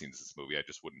bad scenes in this movie. I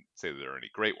just wouldn't say that there are any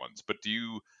great ones. But do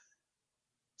you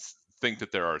think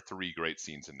that there are 3 great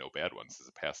scenes and no bad ones? Does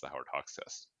it pass the Howard Hawks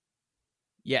test?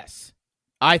 Yes,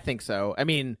 I think so. I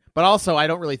mean, but also I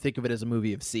don't really think of it as a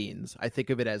movie of scenes. I think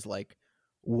of it as like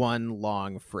one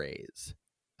long phrase.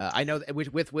 I know that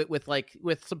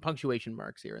with some punctuation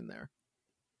marks here and there.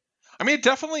 I mean, it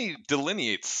definitely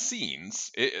delineates scenes.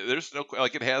 There's no,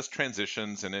 like, it has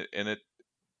transitions and it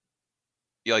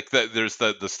like there's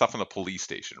the stuff in the police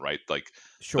station, right? Like,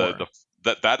 sure,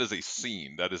 that is a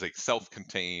scene. That is a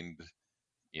self-contained,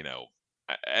 you know,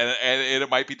 and it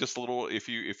might be just a little, if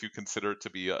you consider it to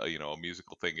be a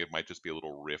musical thing, it might just be a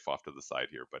little riff off to the side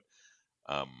here. But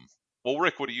well,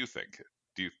 Rick, what do you think?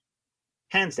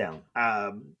 Hands down,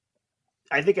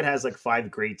 I think it has like 5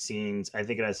 great scenes. I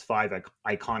think it has 5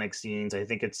 iconic scenes. I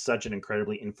think it's such an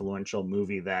incredibly influential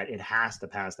movie that it has to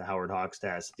pass the Howard Hawks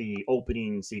test. The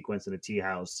opening sequence in the tea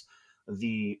house,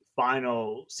 the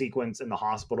final sequence in the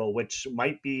hospital, which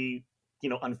might be,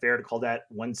 unfair to call that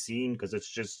one scene because it's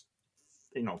just,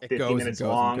 15 minutes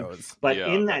long. But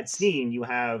in that scene, you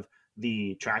have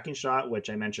the tracking shot, which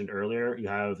I mentioned earlier. You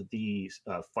have the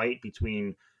fight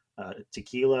between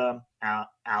Tequila,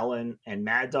 Alan, and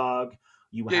Mad Dog.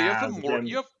 You have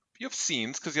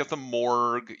scenes because you have the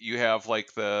morgue. You have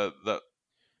like the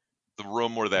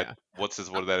room where that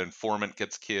where that informant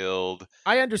gets killed.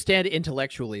 I understand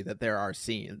intellectually that there are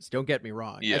scenes. Don't get me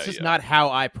wrong. Yeah, it's just not how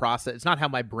I process. It's not how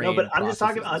my brain. No, but I'm just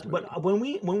talking about. But when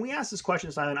we ask this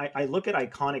question, Simon, I look at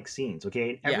iconic scenes.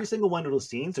 Okay, every single one of those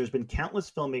scenes, there's been countless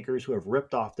filmmakers who have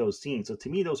ripped off those scenes. So to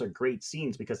me, those are great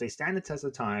scenes because they stand the test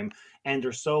of time and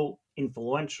they're so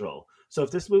influential. So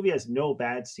if this movie has no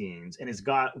bad scenes and it's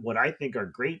got what I think are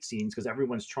great scenes because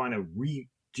everyone's trying to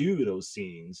redo those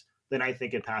scenes, then I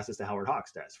think it passes the Howard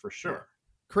Hawks test for sure.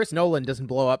 Chris Nolan doesn't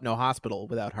blow up no hospital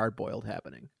without Hard Boiled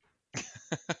happening.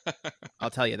 I'll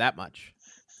tell you that much.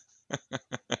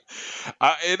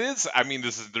 It is. I mean,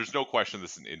 there's no question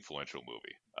this is an influential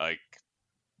movie. Like,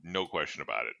 no question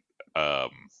about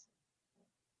it.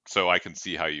 So I can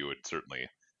see how you would certainly,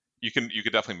 you could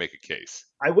definitely make a case.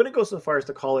 I wouldn't go so far as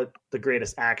to call it the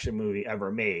greatest action movie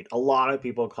ever made. A lot of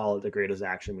people call it the greatest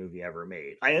action movie ever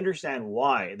made. I understand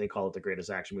why they call it the greatest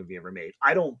action movie ever made.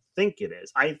 I don't think it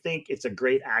is. I think it's a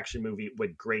great action movie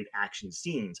with great action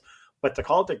scenes. But to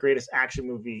call it the greatest action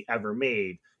movie ever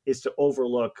made is to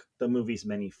overlook the movie's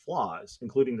many flaws,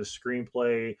 including the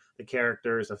screenplay, the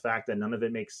characters, the fact that none of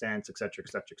it makes sense, etc.,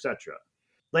 etc., etc.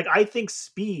 Like, I think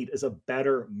Speed is a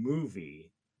better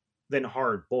movie than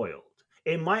Hard Boiled.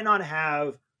 It might not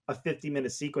have a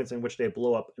 50-minute sequence in which they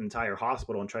blow up an entire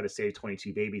hospital and try to save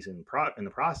 22 babies in the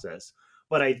process,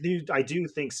 but I do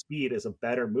think Speed is a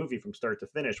better movie from start to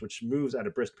finish, which moves at a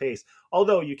brisk pace.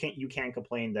 Although you can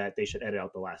complain that they should edit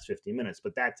out the last 50 minutes,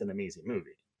 but that's an amazing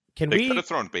movie. They could have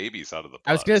thrown babies out of the plot.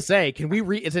 I was gonna say,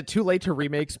 is it too late to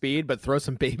remake Speed, but throw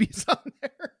some babies on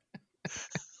there?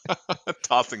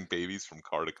 Tossing babies from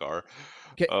car to car.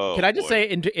 Can I just say,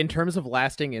 in terms of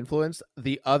lasting influence,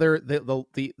 the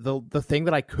thing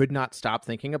that I could not stop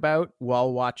thinking about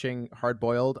while watching Hard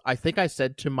Boiled, I think I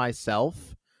said to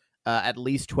myself at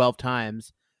least 12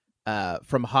 times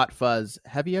from Hot Fuzz,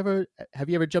 have you ever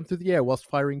jumped through the air whilst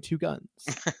firing two guns?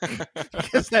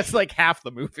 Because that's like half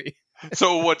the movie.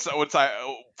 So what's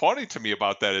funny to me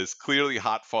about that is clearly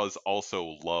Hot Fuzz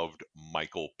also loved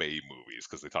Michael Bay movies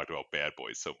because they talked about Bad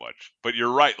Boys so much. But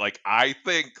you're right. Like I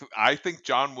think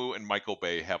John Woo and Michael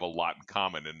Bay have a lot in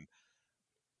common, and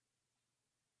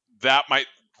that might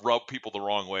rub people the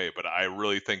wrong way. But I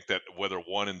really think that whether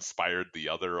one inspired the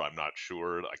other, I'm not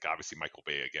sure. Like obviously Michael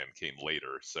Bay again came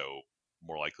later, so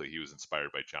more likely he was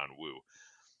inspired by John Woo.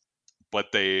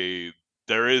 But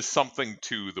there is something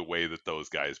to the way that those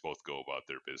guys both go about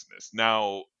their business.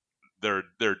 Now, there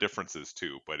are differences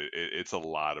too, but it's a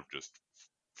lot of just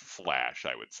flash,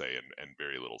 I would say, and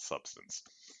very little substance.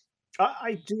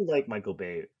 I do like Michael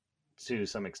Bay to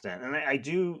some extent, and I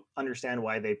do understand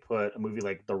why they put a movie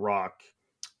like The Rock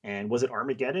and was it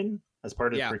Armageddon as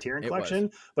part of the Criterion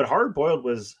Collection? But Hard Boiled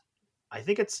was, I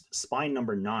think it's spine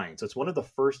number 9, so it's one of the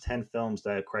first 10 films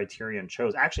that Criterion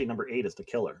chose. Actually, number 8 is The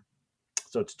Killer.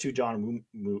 So it's two John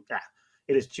Woo.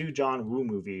 It is two John Woo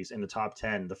movies in the top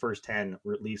 10. The first 10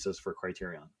 releases for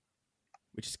Criterion,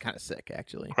 which is kind of sick,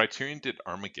 actually. Criterion did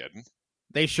Armageddon.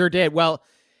 They sure did. Well,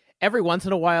 every once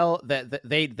in a while,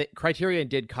 that Criterion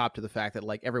did cop to the fact that,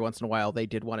 like, every once in a while they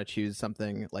did want to choose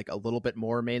something like a little bit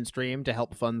more mainstream to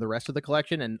help fund the rest of the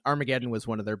collection, and Armageddon was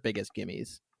one of their biggest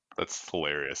gimmies. That's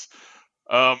hilarious.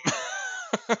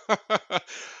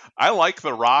 I like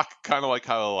The Rock, kind of like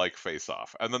how I like Face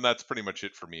Off. And then that's pretty much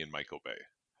it for me and Michael Bay.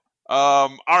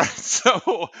 All right,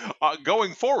 so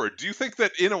going forward, do you think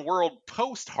that in a world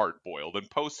post-Hard Boiled and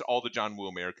post all the John Woo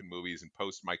American movies and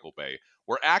post-Michael Bay,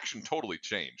 where action totally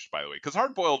changed, by the way, because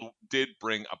Hard Boiled did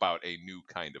bring about a new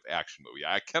kind of action movie.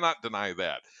 I cannot deny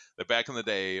that back in the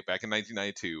day, back in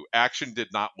 1992, action did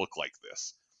not look like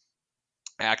this.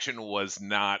 Action was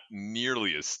not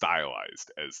nearly as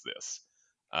stylized as this.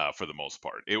 For the most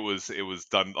part, it was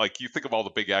done like you think of all the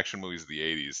big action movies of the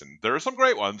 80s, and there are some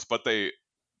great ones, but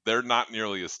they're not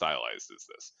nearly as stylized as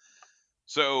this.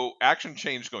 So action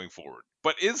changed going forward.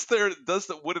 But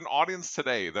would an audience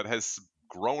today that has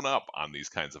grown up on these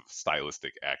kinds of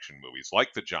stylistic action movies,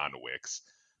 like the John Wicks,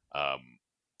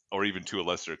 or even to a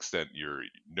lesser extent your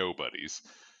Nobodies,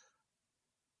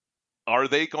 are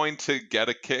they going to get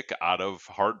a kick out of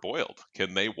Hard Boiled?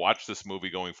 Can they watch this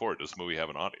movie going forward? Does this movie have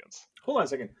an audience? Hold on a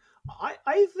second.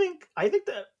 I think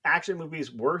the action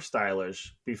movies were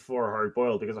stylish before Hard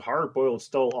Boiled, because Hard Boiled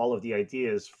stole all of the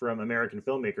ideas from American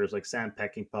filmmakers like Sam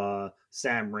Peckinpah,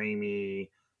 Sam Raimi,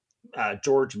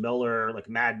 George Miller, like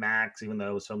Mad Max, even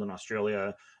though it was filmed in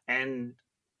Australia. And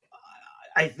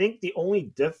I think the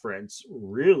only difference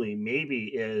really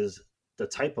maybe is the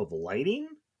type of lighting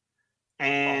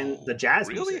and the jazz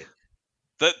music.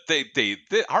 That they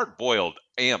Hard Boiled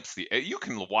amps you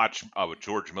can watch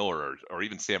George Miller or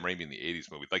even Sam Raimi in the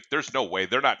 80s movie. Like there's no way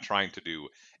they're not trying to do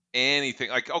anything.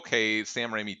 Like, okay,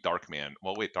 Sam Raimi, Darkman.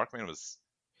 Well, wait, Darkman was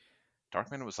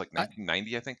like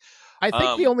 1990, I think. I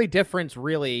think the only difference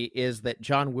really is that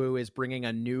John Woo is bringing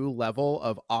a new level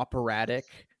of operatic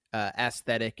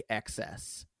aesthetic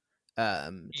excess.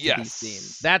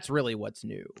 Yes, that's really what's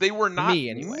new. They were not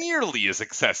nearly as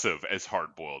excessive as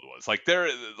Hard Boiled was.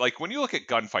 Like when you look at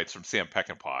gunfights from Sam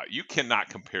Peckinpah, you cannot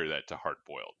compare that to Hard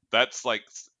Boiled. That's like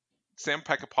Sam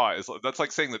Peckinpah that's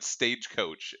like saying that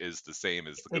Stagecoach is the same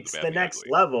as The Good, It's the Bad, the and the next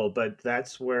Ugly. level, but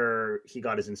that's where he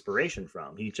got his inspiration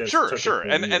from. He just Sure, took it sure, to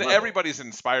a and new level. everybody's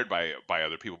inspired by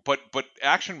other people, but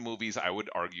action movies, I would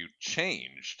argue,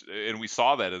 changed, and we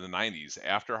saw that in the '90s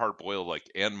after Hard Boiled, like,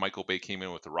 and Michael Bay came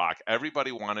in with The Rock.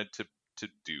 Everybody wanted to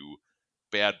do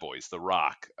Bad Boys, The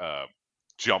Rock,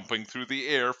 jumping through the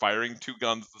air, firing two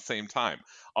guns at the same time.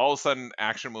 All of a sudden,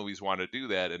 action movies want to do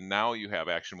that, and now you have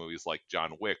action movies like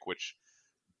John Wick, which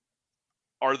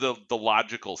are the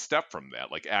logical step from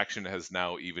that. Like, action has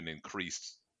now even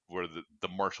increased where the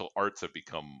martial arts have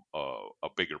become a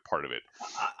bigger part of it.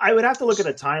 I would have to look at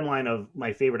a timeline of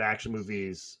my favorite action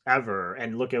movies ever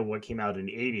and look at what came out in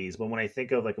the 80s. But when I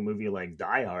think of like a movie like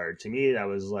Die Hard, to me, that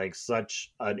was like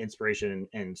such an inspiration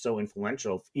and so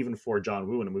influential, even for John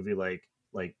Woo in a movie like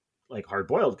Hard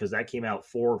Boiled, because that came out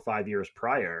 4 or 5 years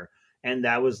prior. And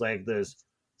that was like this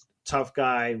tough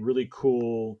guy, really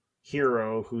cool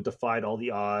hero who defied all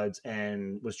the odds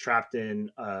and was trapped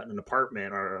in an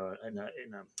apartment or in a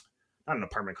not an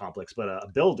apartment complex, but a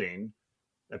building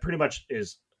that pretty much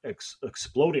is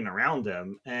exploding around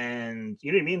him. And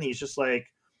you know what I mean? He's just like,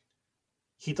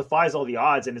 he defies all the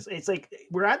odds. And it's like,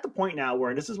 we're at the point now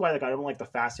where, and this is why like I don't like the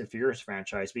Fast and Furious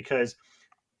franchise, because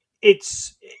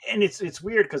it's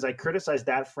weird because I criticize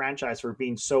that franchise for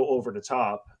being so over the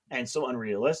top and so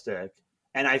unrealistic.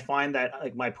 And I find that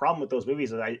like my problem with those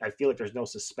movies is I feel like there's no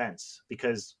suspense,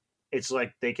 because it's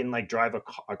like they can like drive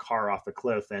a car off a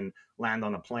cliff and land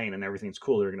on a plane and everything's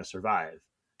cool. They're going to survive.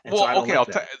 And well, so I don't okay, like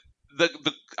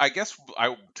that. I guess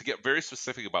to get very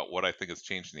specific about what I think has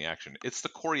changed in the action, it's the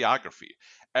choreography.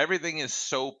 Everything is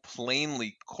so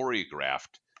plainly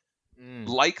choreographed,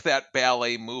 like that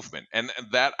ballet movement, and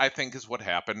that I think is what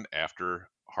happened after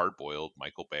Hard Boiled,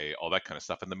 Michael Bay, all that kind of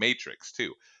stuff, and The Matrix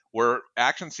too, where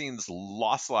action scenes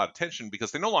lost a lot of tension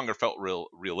because they no longer felt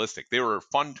realistic. They were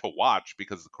fun to watch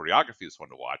because the choreography is fun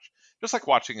to watch. Just like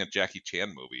watching a Jackie Chan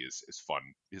movie is fun.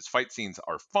 His fight scenes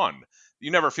are fun.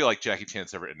 You never feel like Jackie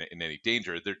Chan's ever in any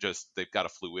danger. They've got a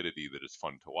fluidity that is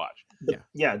fun to watch.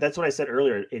 Yeah, that's what I said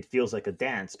earlier. It feels like a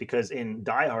dance, because in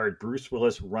Die Hard, Bruce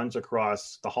Willis runs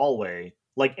across the hallway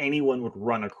like anyone would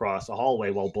run across a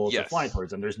hallway while bullets are flying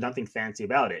towards them. There's nothing fancy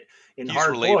about it. In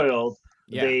Hard Boiled,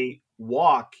 they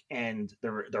walk, and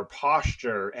their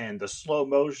posture and the slow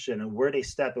motion and where they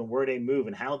step and where they move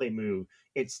and how they move,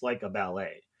 it's like a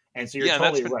ballet. And so you're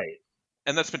totally right.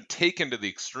 And that's been taken to the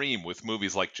extreme with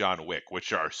movies like John Wick,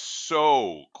 which are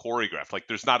so choreographed. Like,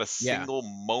 there's not a single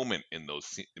moment in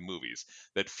those movies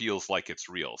that feels like it's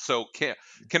real. So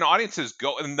can audiences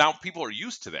go, and now people are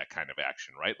used to that kind of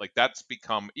action, right? Like, that's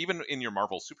become, even in your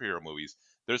Marvel superhero movies,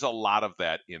 there's a lot of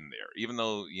that in there. Even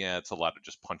though, it's a lot of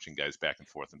just punching guys back and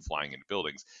forth and flying into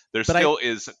buildings, there still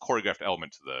is a choreographed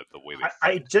element to the way they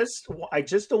fight. I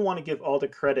just don't want to give all the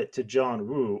credit to John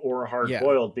Woo or Hard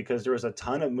Boiled, because there was a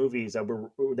ton of movies that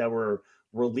were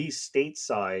released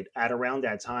stateside at around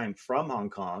that time from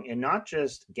Hong Kong, and not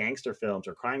just gangster films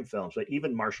or crime films, but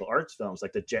even martial arts films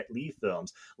like the Jet Li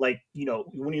films. Like,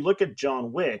 when you look at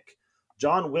John Wick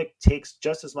takes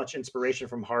just as much inspiration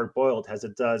from Hard Boiled as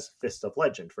it does Fist of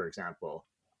Legend, for example.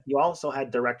 You also had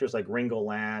directors like Ringo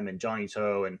Lam and Johnny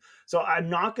To, and so I'm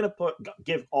not going to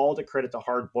give all the credit to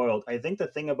Hard Boiled. I think the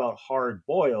thing about Hard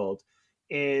Boiled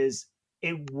is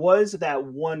it was that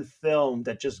one film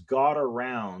that just got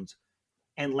around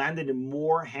and landed in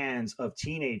more hands of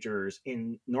teenagers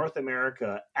in North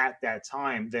America at that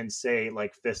time than, say,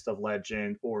 like Fist of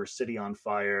Legend or City on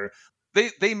Fire.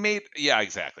 They made,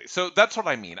 exactly. So that's what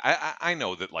I mean. I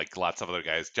know that, like lots of other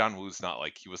guys, John Woo's not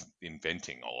like, he wasn't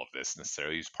inventing all of this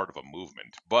necessarily. He's part of a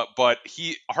movement. But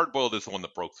Hard Boiled is the one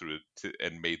that broke through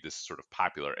and made this sort of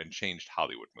popular and changed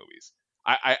Hollywood movies.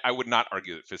 I would not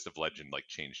argue that Fist of Legend like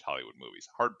changed Hollywood movies.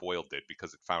 Hard Boiled did,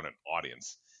 because it found an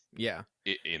audience.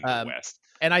 In the West.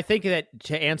 And I think that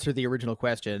to answer the original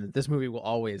question, this movie will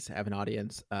always have an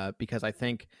audience, because I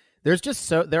think there's just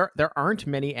there aren't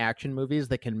many action movies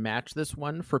that can match this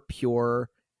one for pure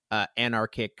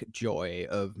anarchic joy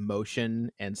of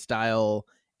motion and style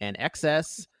and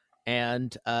excess,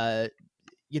 and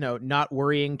not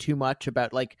worrying too much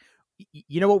about, like,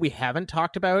 what we haven't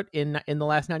talked about in the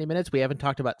last 90 minutes. We haven't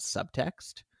talked about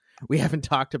subtext. We haven't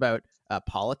talked about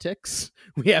politics.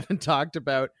 We haven't talked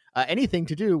about anything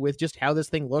to do with just how this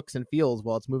thing looks and feels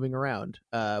while it's moving around,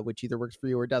 which either works for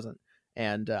you or doesn't.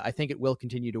 And I think it will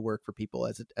continue to work for people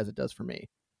as it does for me.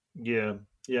 Yeah.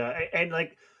 And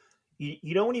like,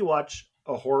 when you watch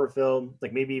a horror film,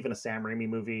 like maybe even a Sam Raimi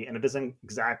movie, and it doesn't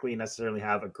exactly necessarily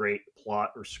have a great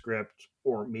plot or script,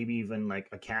 or maybe even like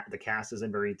the cast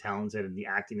isn't very talented and the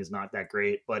acting is not that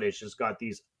great, but it's just got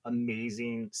these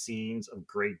amazing scenes of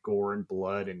great gore and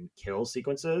blood and kill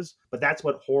sequences. But that's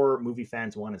what horror movie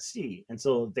fans want to see. And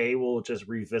so they will just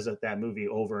revisit that movie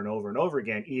over and over and over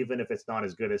again, even if it's not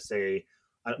as good as, say,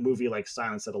 a movie like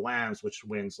Silence of the Lambs, which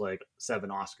wins like 7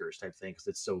 Oscars type thing because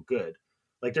it's so good.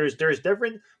 Like there's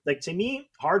different, like to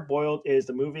me, Hard Boiled is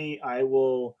the movie I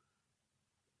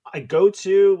go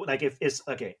to, like if it's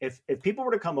okay, if people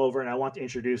were to come over and I want to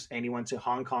introduce anyone to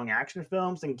Hong Kong action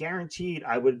films, then guaranteed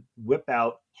I would whip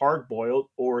out Hard Boiled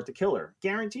or The Killer.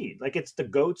 Guaranteed. Like it's the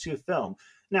go-to film.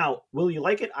 Now, will you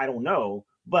like it? I don't know,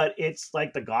 but it's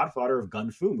like the Godfather of gun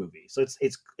fu movies. So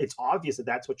it's obvious that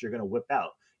that's what you're going to whip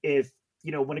out. If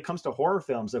when it comes to horror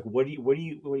films, like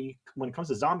when it comes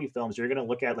to zombie films, you're going to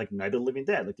look at like Night of the Living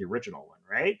Dead, like the original one,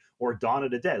 right? Or Dawn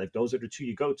of the Dead. Like those are the two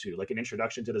you go to, like an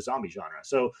introduction to the zombie genre.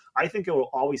 So I think it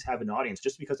will always have an audience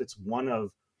just because it's one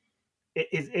of,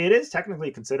 it is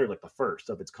technically considered like the first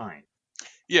of its kind.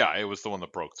 Yeah, it was the one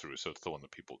that broke through. So it's the one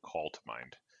that people call to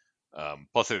mind.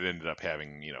 Plus it ended up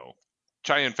having,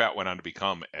 Chow Yun-fat went on to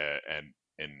become an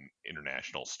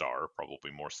international star,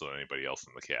 probably more so than anybody else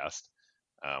in the cast.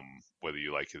 Whether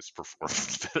you like his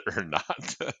performance or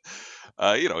not,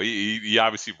 he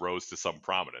obviously rose to some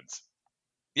prominence.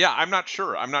 Yeah, I'm not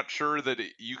sure. I'm not sure that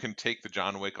you can take the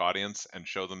John Wick audience and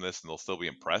show them this and they'll still be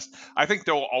impressed. I think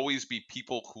there will always be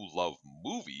people who love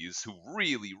movies, who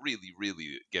really, really,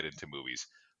 really get into movies,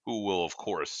 who will, of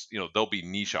course, there'll be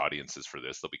niche audiences for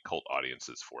this. There'll be cult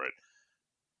audiences for it,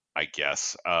 I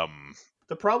guess.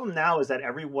 The problem now is that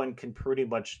everyone can pretty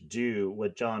much do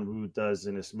what John Woo does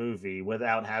in this movie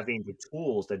without having the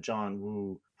tools that John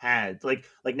Woo had. Like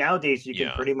nowadays, you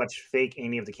can pretty much fake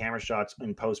any of the camera shots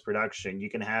in post-production. You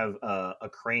can have a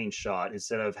crane shot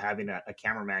instead of having a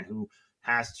cameraman who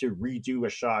has to redo a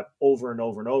shot over and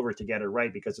over and over to get it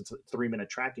right because it's a 3-minute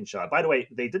tracking shot. By the way,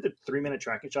 they did the 3-minute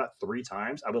tracking shot 3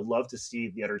 times. I would love to see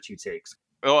the other 2 takes.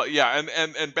 Well, yeah,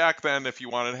 and back then, if you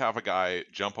wanted to have a guy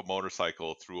jump a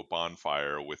motorcycle through a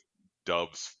bonfire with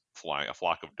doves flying, a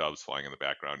flock of doves flying in the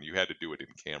background, you had to do it in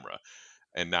camera.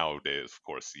 And nowadays, of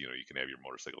course, you can have your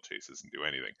motorcycle chases and do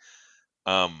anything.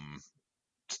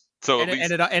 So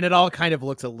it all kind of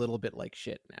looks a little bit like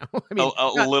shit now. I mean,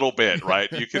 a little bit,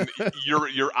 right? You can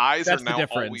your eyes are now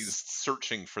always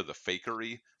searching for the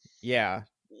fakery. Yeah.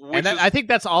 I think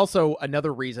that's also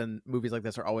another reason movies like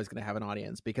this are always going to have an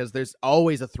audience, because there's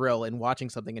always a thrill in watching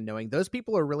something and knowing those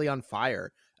people are really on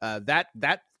fire. That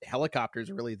helicopter is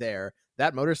really there.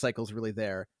 That motorcycle is really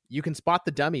there. You can spot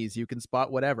the dummies. You can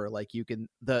spot whatever. Like you can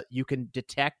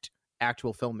detect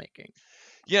actual filmmaking.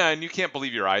 Yeah, and you can't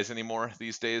believe your eyes anymore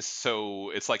these days. So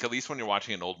it's like, at least when you're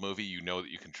watching an old movie, you know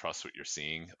that you can trust what you're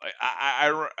seeing.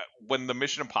 I when the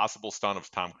Mission Impossible stunt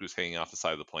of Tom Cruise hanging off the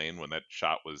side of the plane, when that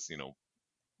shot was,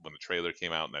 when the trailer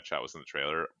came out and that shot was in the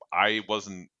trailer, I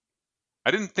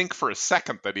didn't think for a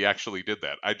second that he actually did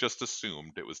that. I just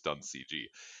assumed it was done CG.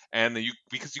 And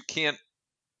because you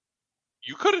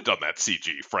could have done that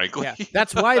CG, frankly. Yeah,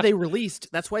 that's why they released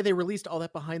all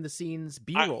that behind the scenes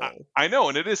B-roll. I know,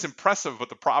 and it is impressive, but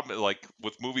the problem, like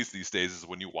with movies these days, is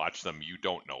when you watch them, you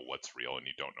don't know what's real and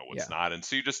you don't know what's not. And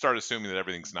so you just start assuming that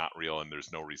everything's not real and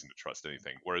there's no reason to trust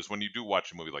anything. Whereas when you do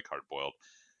watch a movie like Hard Boiled,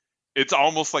 it's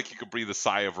almost like you could breathe a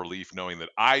sigh of relief knowing that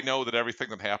I know that everything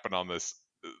that happened on this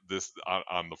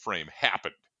on the frame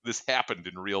happened. This happened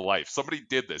in real life. Somebody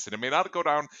did this, and it may not go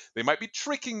down. They might be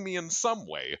tricking me in some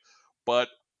way, but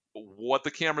what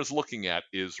the camera's looking at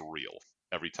is real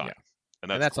every time. Yeah.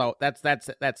 And that's cool. All.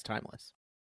 That's timeless.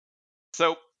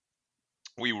 So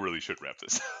we really should wrap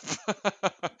this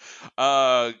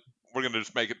up. We're gonna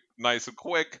just make it nice and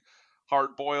quick.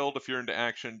 Hard Boiled, if you're into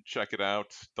action, check it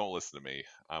out. Don't listen to me.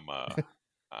 I'm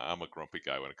a grumpy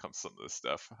guy when it comes to some of this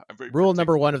stuff. Rule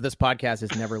number 1 of this podcast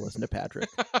is never listen to Patrick.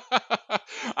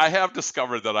 I have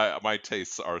discovered that my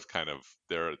tastes are kind of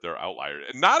they're outliers,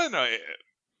 and not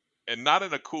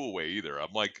in a cool way either.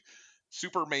 I'm like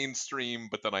super mainstream,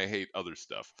 but then I hate other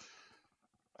stuff.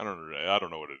 I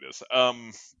don't know what it is.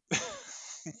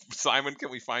 Simon,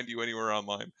 can we find you anywhere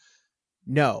online?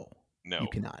 No, you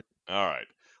cannot. All right.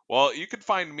 Well, you can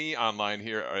find me online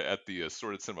here at the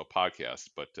Assorted Cinema Podcast,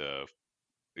 but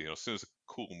as soon as a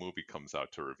cool movie comes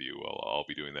out to review, I'll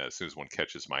be doing that as soon as one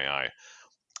catches my eye.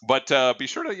 But be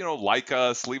sure to like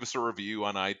us, leave us a review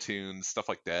on iTunes, stuff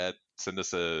like that. Send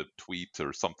us a tweet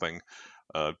or something.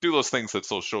 Do those things that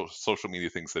social media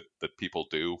things that people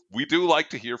do. We do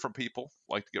like to hear from people,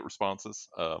 like to get responses.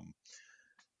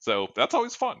 So that's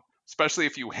always fun. especially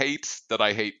if you hate that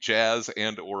I hate jazz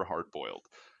and or hard-boiled.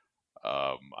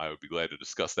 I would be glad to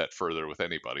discuss that further with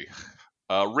anybody.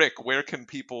 Rick, where can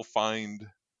people find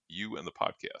you and the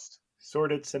podcast?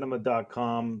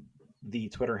 SortedCinema.com. The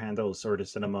Twitter handle is Sorted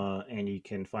Cinema, and you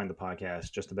can find the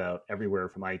podcast just about everywhere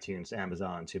from iTunes to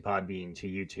Amazon to Podbean to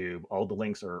YouTube. All the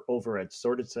links are over at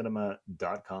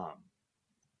SortedCinema.com.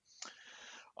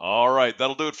 All right,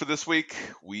 that'll do it for this week.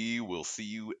 We will see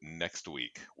you next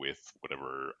week with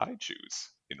whatever I choose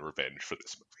in revenge for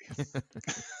this movie.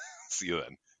 See you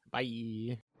then.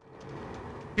 Bye.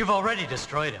 You've already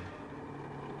destroyed him.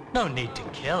 No need to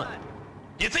kill him.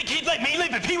 You think he'd let me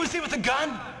live if he was here with a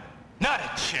gun? Not a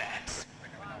chance.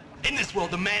 In this world,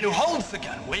 the man who holds the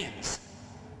gun wins.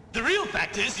 The real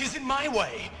fact is, he's in my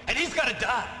way, and he's gotta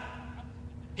die.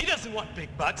 He doesn't want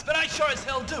big bucks, but I sure as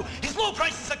hell do. His low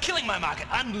prices are killing my market.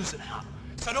 I'm losing out.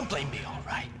 So don't blame me, all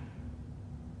right?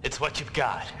 It's what you've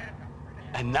got,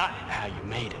 and not in how you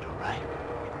made it, all right?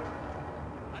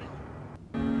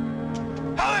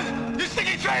 Helen, you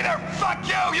sticky traitor! Fuck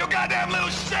you, you goddamn little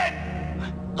shit!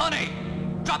 Lonnie,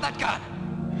 drop that gun!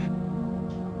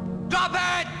 Drop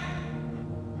it!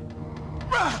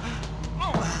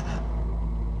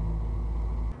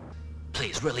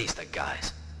 Please, release the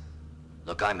guys.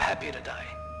 Look, I'm happy to die.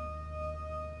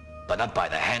 But not by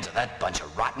the hands of that bunch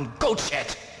of rotten goat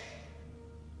shit!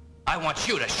 I want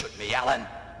you to shoot me, Alan.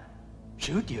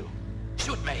 Shoot you?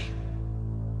 Shoot me.